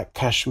wore a black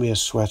cashmere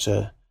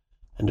sweater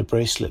and a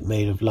bracelet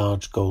made of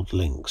large gold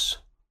links.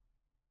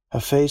 Her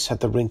face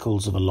had the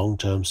wrinkles of a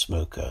long-term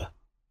smoker.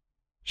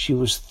 She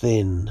was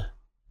thin,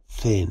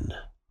 thin.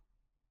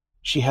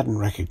 She hadn't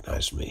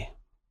recognized me.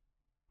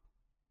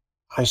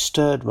 I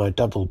stirred my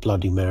double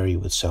Bloody Mary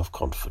with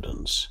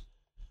self-confidence.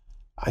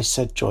 I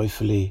said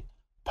joyfully,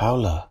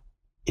 "Paula,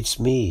 it's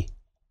me,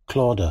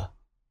 Claudia."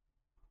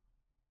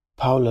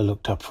 Paula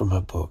looked up from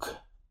her book.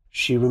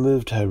 She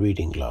removed her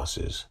reading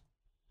glasses.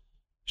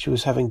 She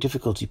was having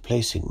difficulty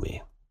placing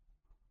me.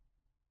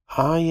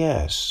 "Ah,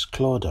 yes,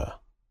 Claudia."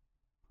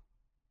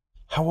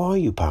 "How are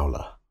you,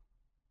 Paula?"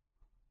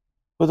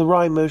 With a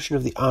wry motion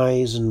of the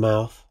eyes and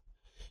mouth,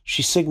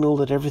 she signalled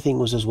that everything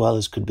was as well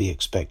as could be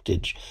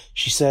expected.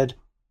 She said,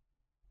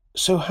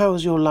 "So how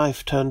has your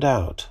life turned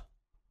out?"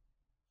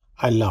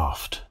 I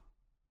laughed.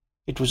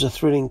 It was a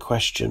thrilling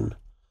question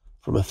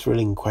from a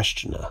thrilling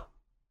questioner.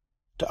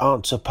 To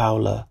answer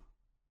Paula,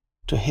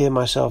 to hear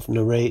myself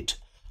narrate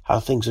how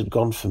things had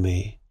gone for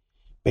me,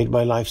 made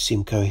my life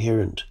seem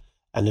coherent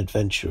and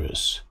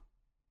adventurous.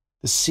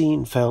 The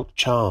scene felt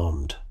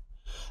charmed.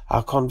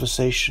 Our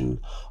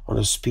conversation on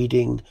a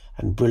speeding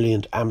and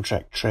brilliant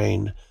Amtrak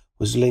train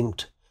was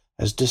linked,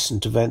 as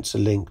distant events are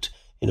linked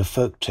in a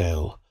folk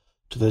tale,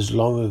 to those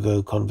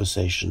long-ago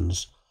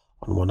conversations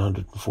on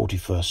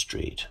 141st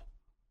Street.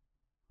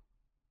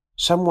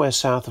 Somewhere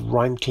south of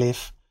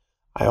Rhinecliff,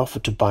 I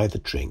offered to buy the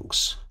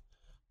drinks.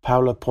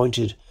 Paula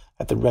pointed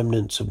at the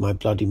remnants of my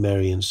Bloody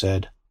Mary and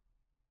said,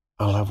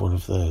 "I'll have one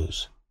of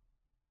those."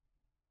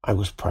 I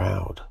was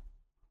proud.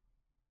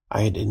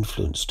 I had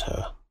influenced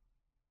her.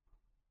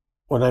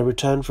 When I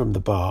returned from the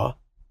bar,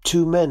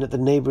 two men at the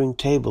neighbouring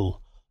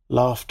table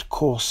laughed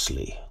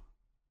coarsely.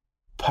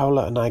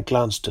 Paula and I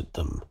glanced at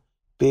them,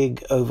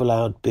 big,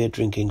 over-loud,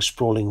 beer-drinking,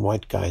 sprawling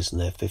white guys in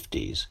their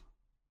 50s,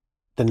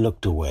 then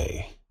looked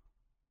away.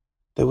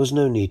 There was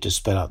no need to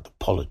spell out the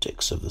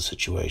politics of the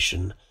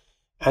situation,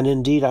 and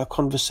indeed our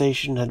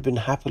conversation had been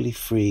happily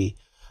free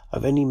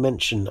of any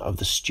mention of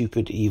the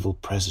stupid, evil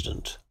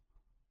president.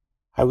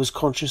 I was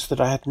conscious that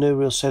I had no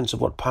real sense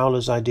of what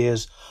Paula's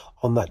ideas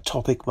on that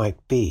topic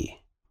might be.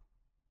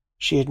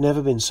 She had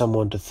never been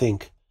someone to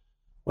think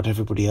what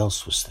everybody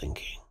else was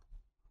thinking.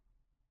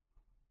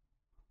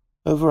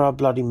 Over our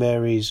Bloody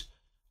Marys,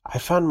 I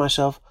found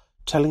myself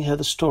telling her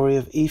the story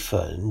of Aoife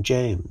and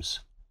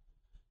James.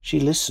 She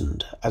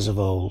listened, as of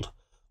old,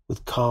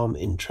 with calm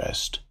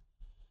interest.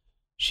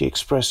 She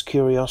expressed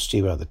curiosity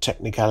about the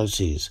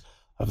technicalities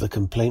of the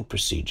complaint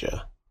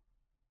procedure.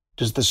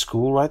 Does the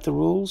school write the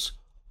rules,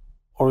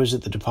 or is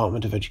it the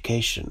Department of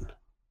Education?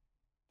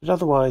 But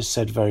otherwise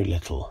said very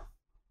little.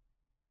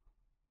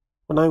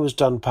 When I was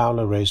done,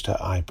 Paula raised her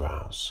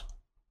eyebrows.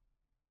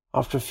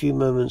 After a few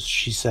moments,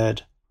 she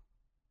said,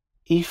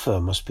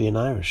 "Aoife must be an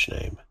Irish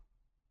name.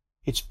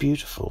 It's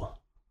beautiful."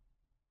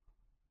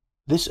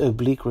 This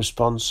oblique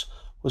response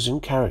was in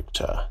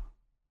character,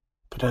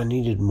 but I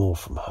needed more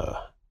from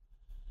her.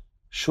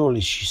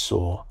 Surely she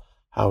saw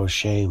how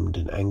ashamed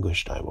and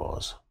anguished I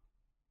was.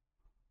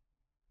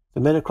 The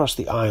men across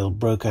the aisle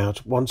broke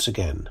out once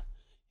again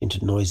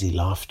into noisy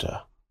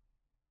laughter.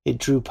 It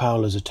drew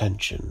Paula's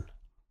attention.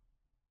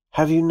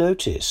 "Have you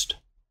noticed,"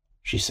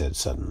 she said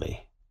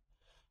suddenly,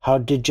 "how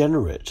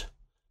degenerate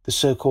the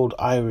so-called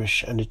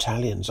Irish and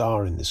Italians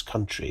are in this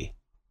country?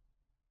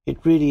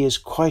 It really is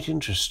quite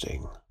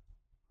interesting."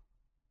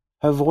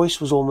 Her voice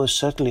was almost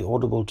certainly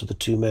audible to the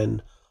two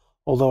men,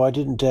 although I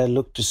didn't dare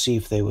look to see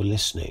if they were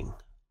listening.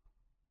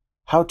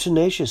 "How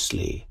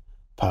tenaciously,"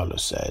 Paula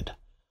said,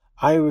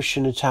 "Irish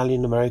and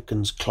Italian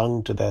Americans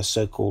clung to their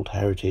so-called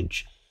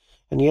heritage,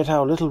 and yet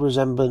how little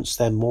resemblance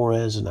their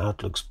mores and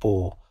outlooks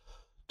bore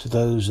to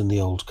those in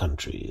the old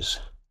countries.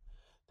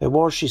 There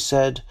was," she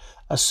said,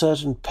 "a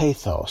certain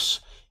pathos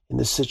in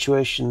the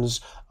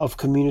situations of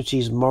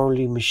communities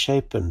morally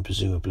misshapen,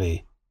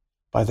 presumably,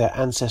 by their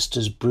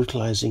ancestors'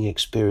 brutalizing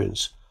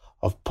experience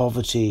of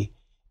poverty,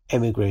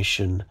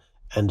 emigration,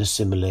 and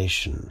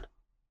assimilation.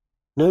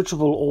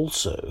 Notable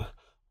also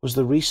was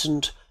the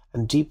recent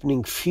and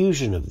deepening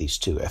fusion of these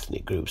two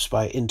ethnic groups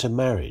by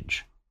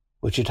intermarriage,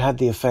 which had had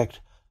the effect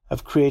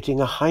of creating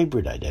a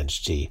hybrid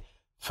identity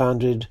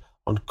founded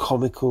on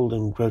comical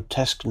and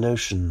grotesque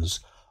notions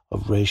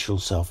of racial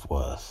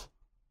self-worth.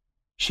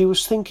 She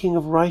was thinking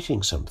of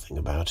writing something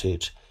about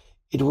it.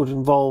 It would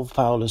involve,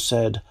 Paula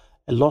said,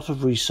 a lot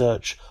of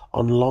research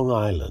on Long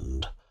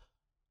Island,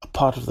 a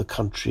part of the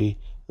country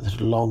that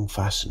had long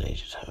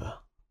fascinated her.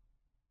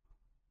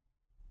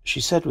 She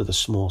said with a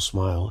small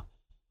smile,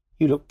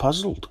 "You look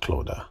puzzled,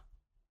 Claudia."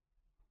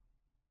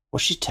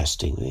 Was she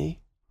testing me?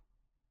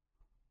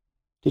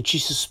 Did she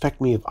suspect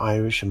me of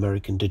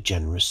Irish-American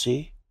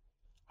degeneracy?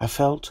 I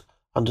felt,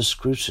 under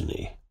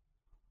scrutiny,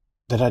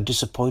 that I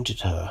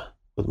disappointed her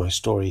with my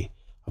story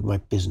of my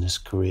business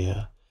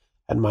career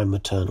and my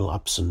maternal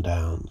ups and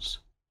downs.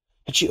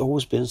 Had she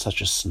always been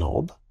such a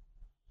snob?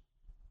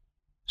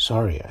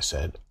 "Sorry," I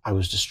said. "I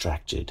was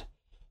distracted.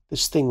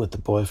 This thing with the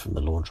boy from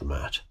the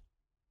laundromat."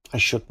 I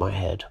shook my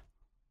head.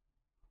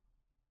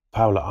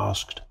 Paula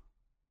asked,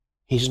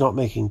 "He's not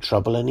making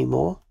trouble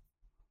anymore?"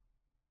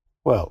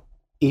 "Well,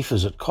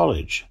 Aoife's at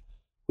college.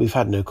 We've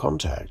had no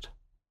contact."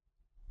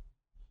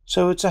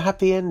 "So it's a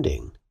happy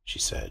ending," she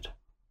said.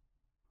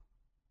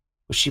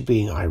 Was she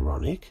being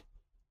ironic?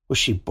 Was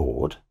she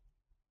bored?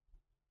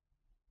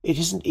 "It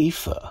isn't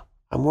Aoife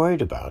I'm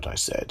worried about," I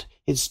said.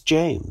 "It's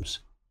James.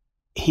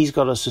 He's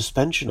got a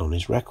suspension on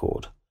his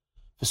record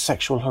for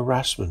sexual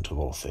harassment of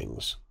all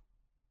things."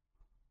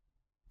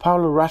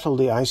 Paula rattled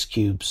the ice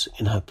cubes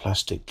in her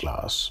plastic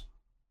glass.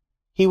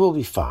 "He will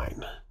be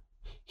fine.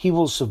 He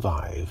will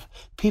survive.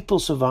 People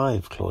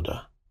survive,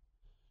 Claudia."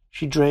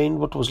 She drained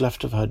what was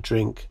left of her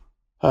drink.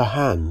 Her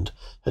hand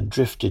had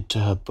drifted to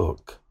her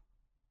book.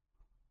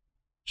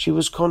 She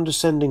was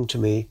condescending to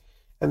me,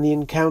 and the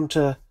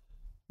encounter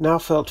now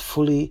felt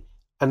fully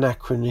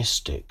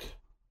anachronistic.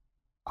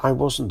 I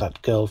wasn't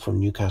that girl from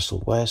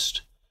Newcastle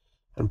West,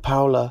 and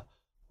Paula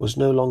was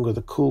no longer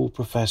the cool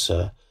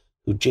professor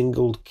who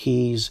jingled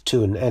keys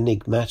to an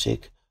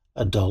enigmatic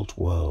adult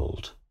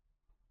world.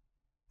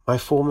 My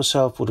former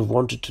self would have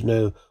wanted to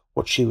know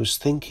what she was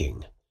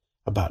thinking,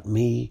 about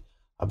me,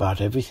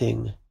 about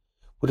everything,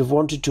 would have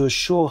wanted to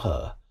assure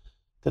her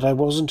that I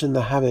wasn't in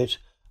the habit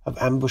of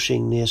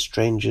ambushing near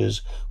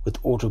strangers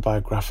with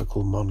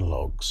autobiographical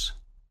monologues.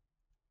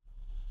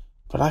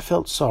 But I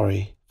felt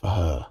sorry for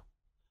her,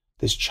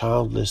 this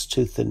childless,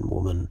 too thin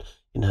woman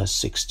in her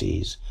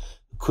 60s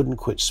who couldn't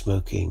quit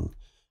smoking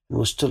and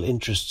was still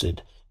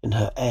interested in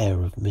her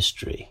air of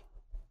mystery.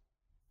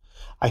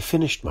 I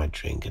finished my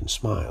drink and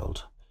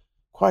smiled.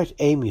 Quite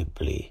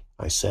amiably,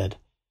 I said,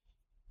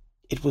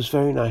 "It was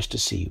very nice to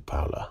see you,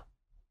 Paula."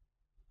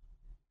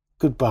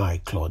 "Goodbye,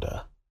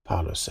 Claudia,"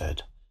 Paula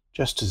said,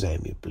 just as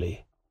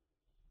amiably.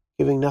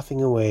 Giving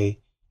nothing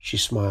away, she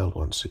smiled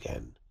once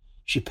again.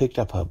 She picked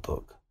up her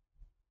book.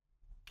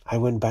 I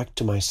went back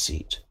to my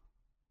seat.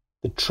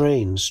 The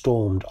train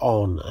stormed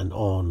on and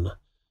on.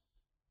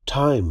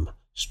 Time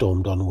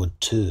stormed onward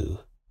too.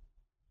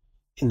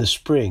 In the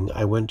spring,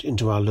 I went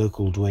into our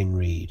local Duane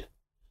Reade.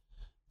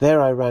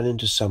 There I ran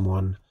into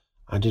someone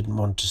I didn't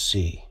want to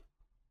see.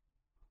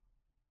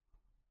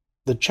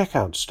 The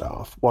checkout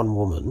staff, one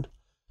woman,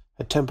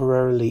 had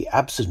temporarily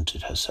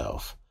absented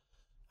herself,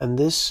 and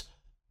this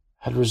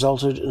had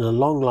resulted in a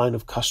long line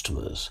of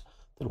customers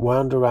that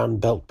wound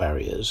around belt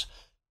barriers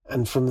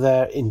and from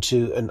there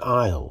into an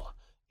aisle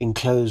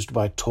enclosed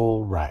by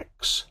tall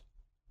racks.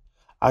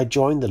 I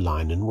joined the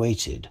line and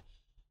waited.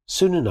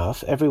 Soon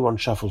enough, everyone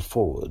shuffled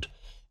forward,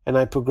 and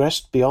I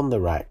progressed beyond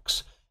the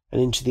racks and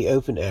into the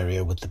open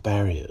area with the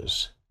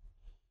barriers.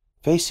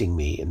 Facing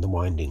me in the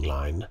winding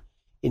line,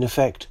 in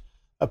effect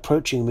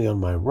approaching me on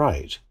my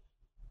right,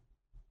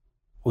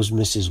 was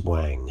Mrs.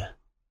 Wang.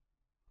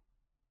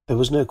 There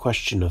was no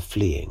question of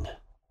fleeing.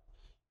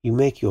 You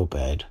make your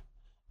bed,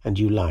 and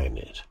you lie in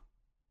it.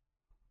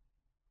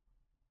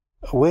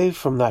 Away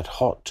from that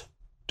hot,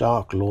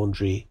 dark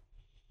laundry,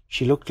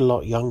 she looked a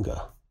lot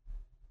younger.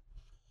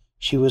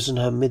 She was in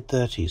her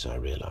mid-30s, I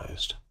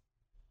realized.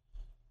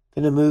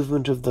 Then a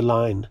movement of the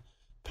line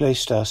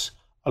placed us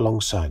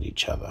alongside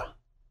each other.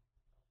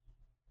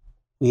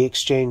 We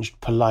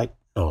exchanged polite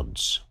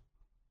nods.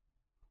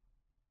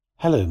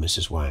 "Hello,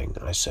 Mrs. Wang,"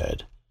 I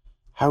said.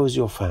 "How is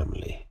your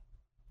family?"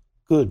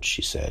 "Good,"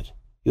 she said.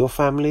 "Your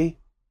family?"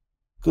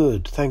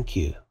 "Good, thank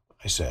you,"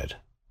 I said.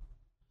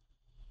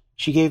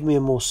 She gave me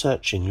a more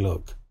searching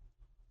look.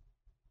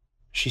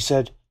 She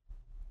said,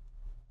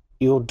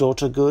 "Your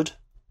daughter good?"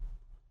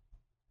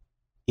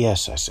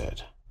 "Yes," I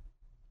said.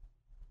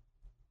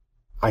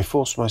 I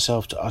forced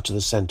myself to utter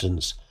the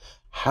sentence,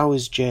 "How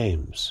is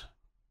James?"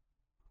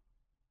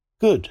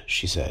 "Good,"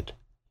 she said.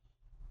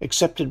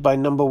 "Accepted by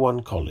number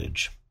 1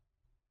 college."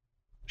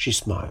 She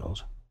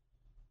smiled.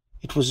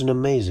 It was an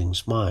amazing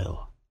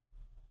smile.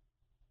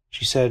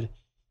 She said,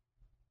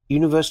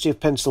 "University of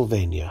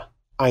Pennsylvania,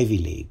 Ivy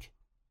League."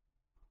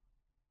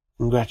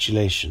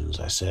 "Congratulations,"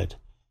 I said.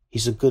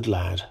 He's a good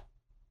lad.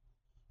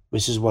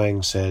 Mrs.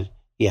 Wang said,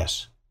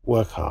 "Yes,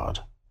 work hard."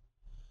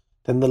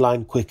 Then the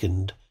line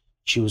quickened.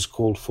 She was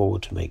called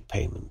forward to make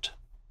payment.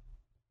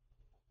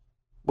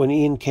 When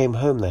Ian came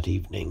home that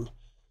evening,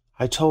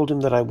 I told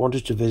him that I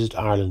wanted to visit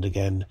Ireland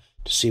again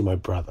to see my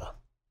brother.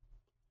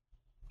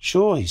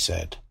 "Sure," he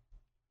said.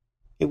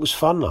 "It was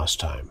fun last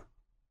time."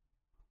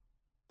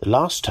 The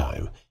last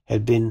time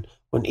had been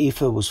when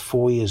Aoife was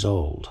 4 years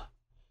old.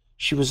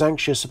 She was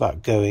anxious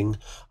about going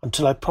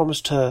until I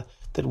promised her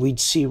that we'd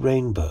see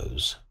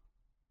rainbows.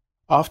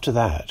 After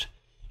that,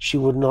 she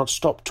would not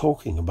stop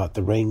talking about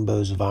the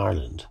rainbows of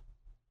Ireland.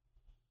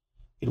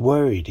 It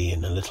worried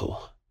Ian a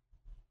little.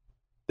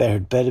 "There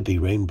had better be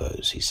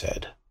rainbows," he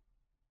said.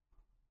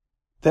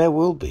 "There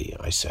will be,"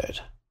 I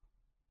said,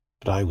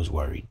 but I was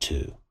worried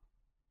too.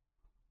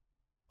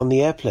 On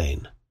the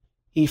airplane,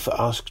 Aoife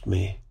asked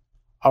me,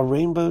 "Are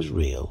rainbows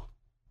real?"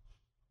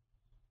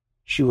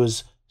 She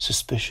was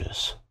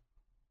suspicious.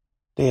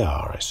 "They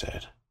are," I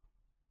said.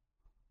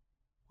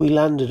 We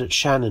landed at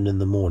Shannon in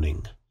the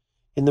morning.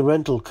 In the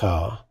rental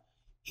car,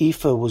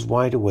 Aoife was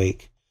wide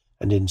awake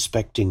and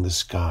inspecting the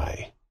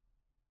sky.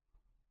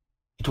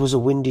 It was a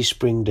windy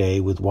spring day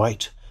with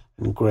white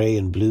and grey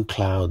and blue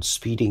clouds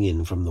speeding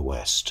in from the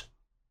west.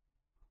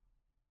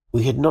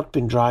 We had not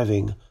been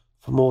driving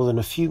for more than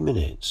a few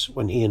minutes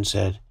when Ian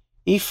said,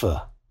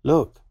 "Aoife,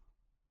 look."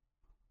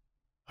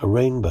 A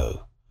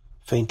rainbow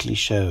faintly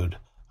showed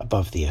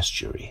above the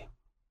estuary.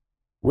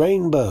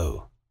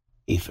 "Rainbow!"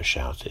 Aoife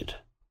shouted.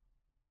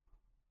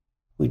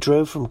 We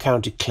drove from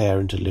County Clare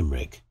into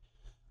Limerick,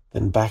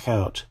 then back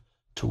out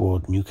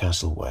toward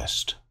Newcastle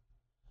West.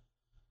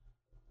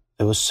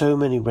 There were so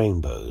many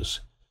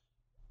rainbows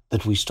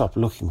that we stopped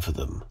looking for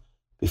them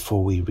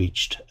before we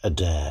reached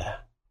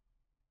Adair.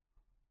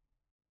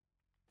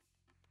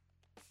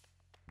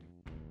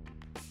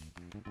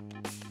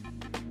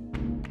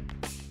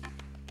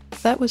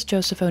 That was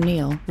Joseph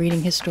O'Neill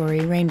reading his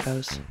story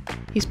Rainbows.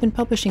 He's been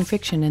publishing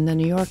fiction in The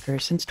New Yorker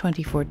since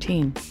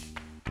 2014.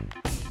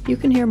 You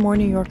can hear more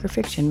New Yorker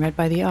fiction read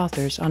by the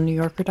authors on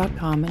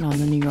NewYorker.com and on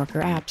the New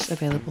Yorker apps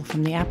available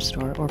from the App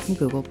Store or from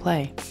Google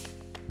Play.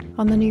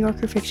 On the New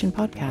Yorker Fiction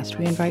Podcast,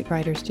 we invite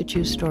writers to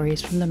choose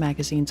stories from the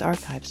magazine's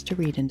archives to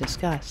read and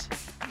discuss.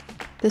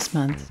 This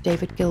month,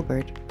 David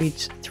Gilbert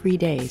reads 3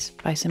 Days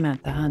by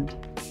Samantha Hunt.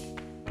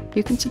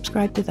 You can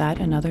subscribe to that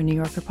and other New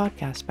Yorker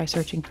podcasts by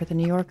searching for The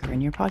New Yorker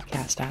in your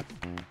podcast app.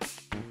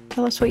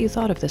 Tell us what you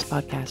thought of this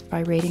podcast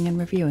by rating and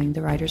reviewing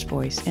The Writer's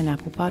Voice in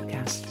Apple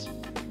Podcasts.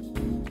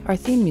 Our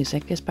theme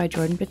music is by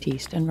Jordan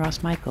Batiste and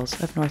Ross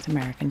Michaels of North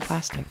American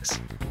Plastics.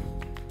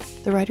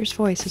 The Writer's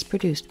Voice is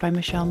produced by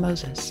Michelle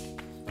Moses.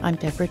 I'm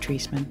Deborah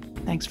Treisman.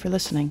 Thanks for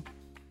listening.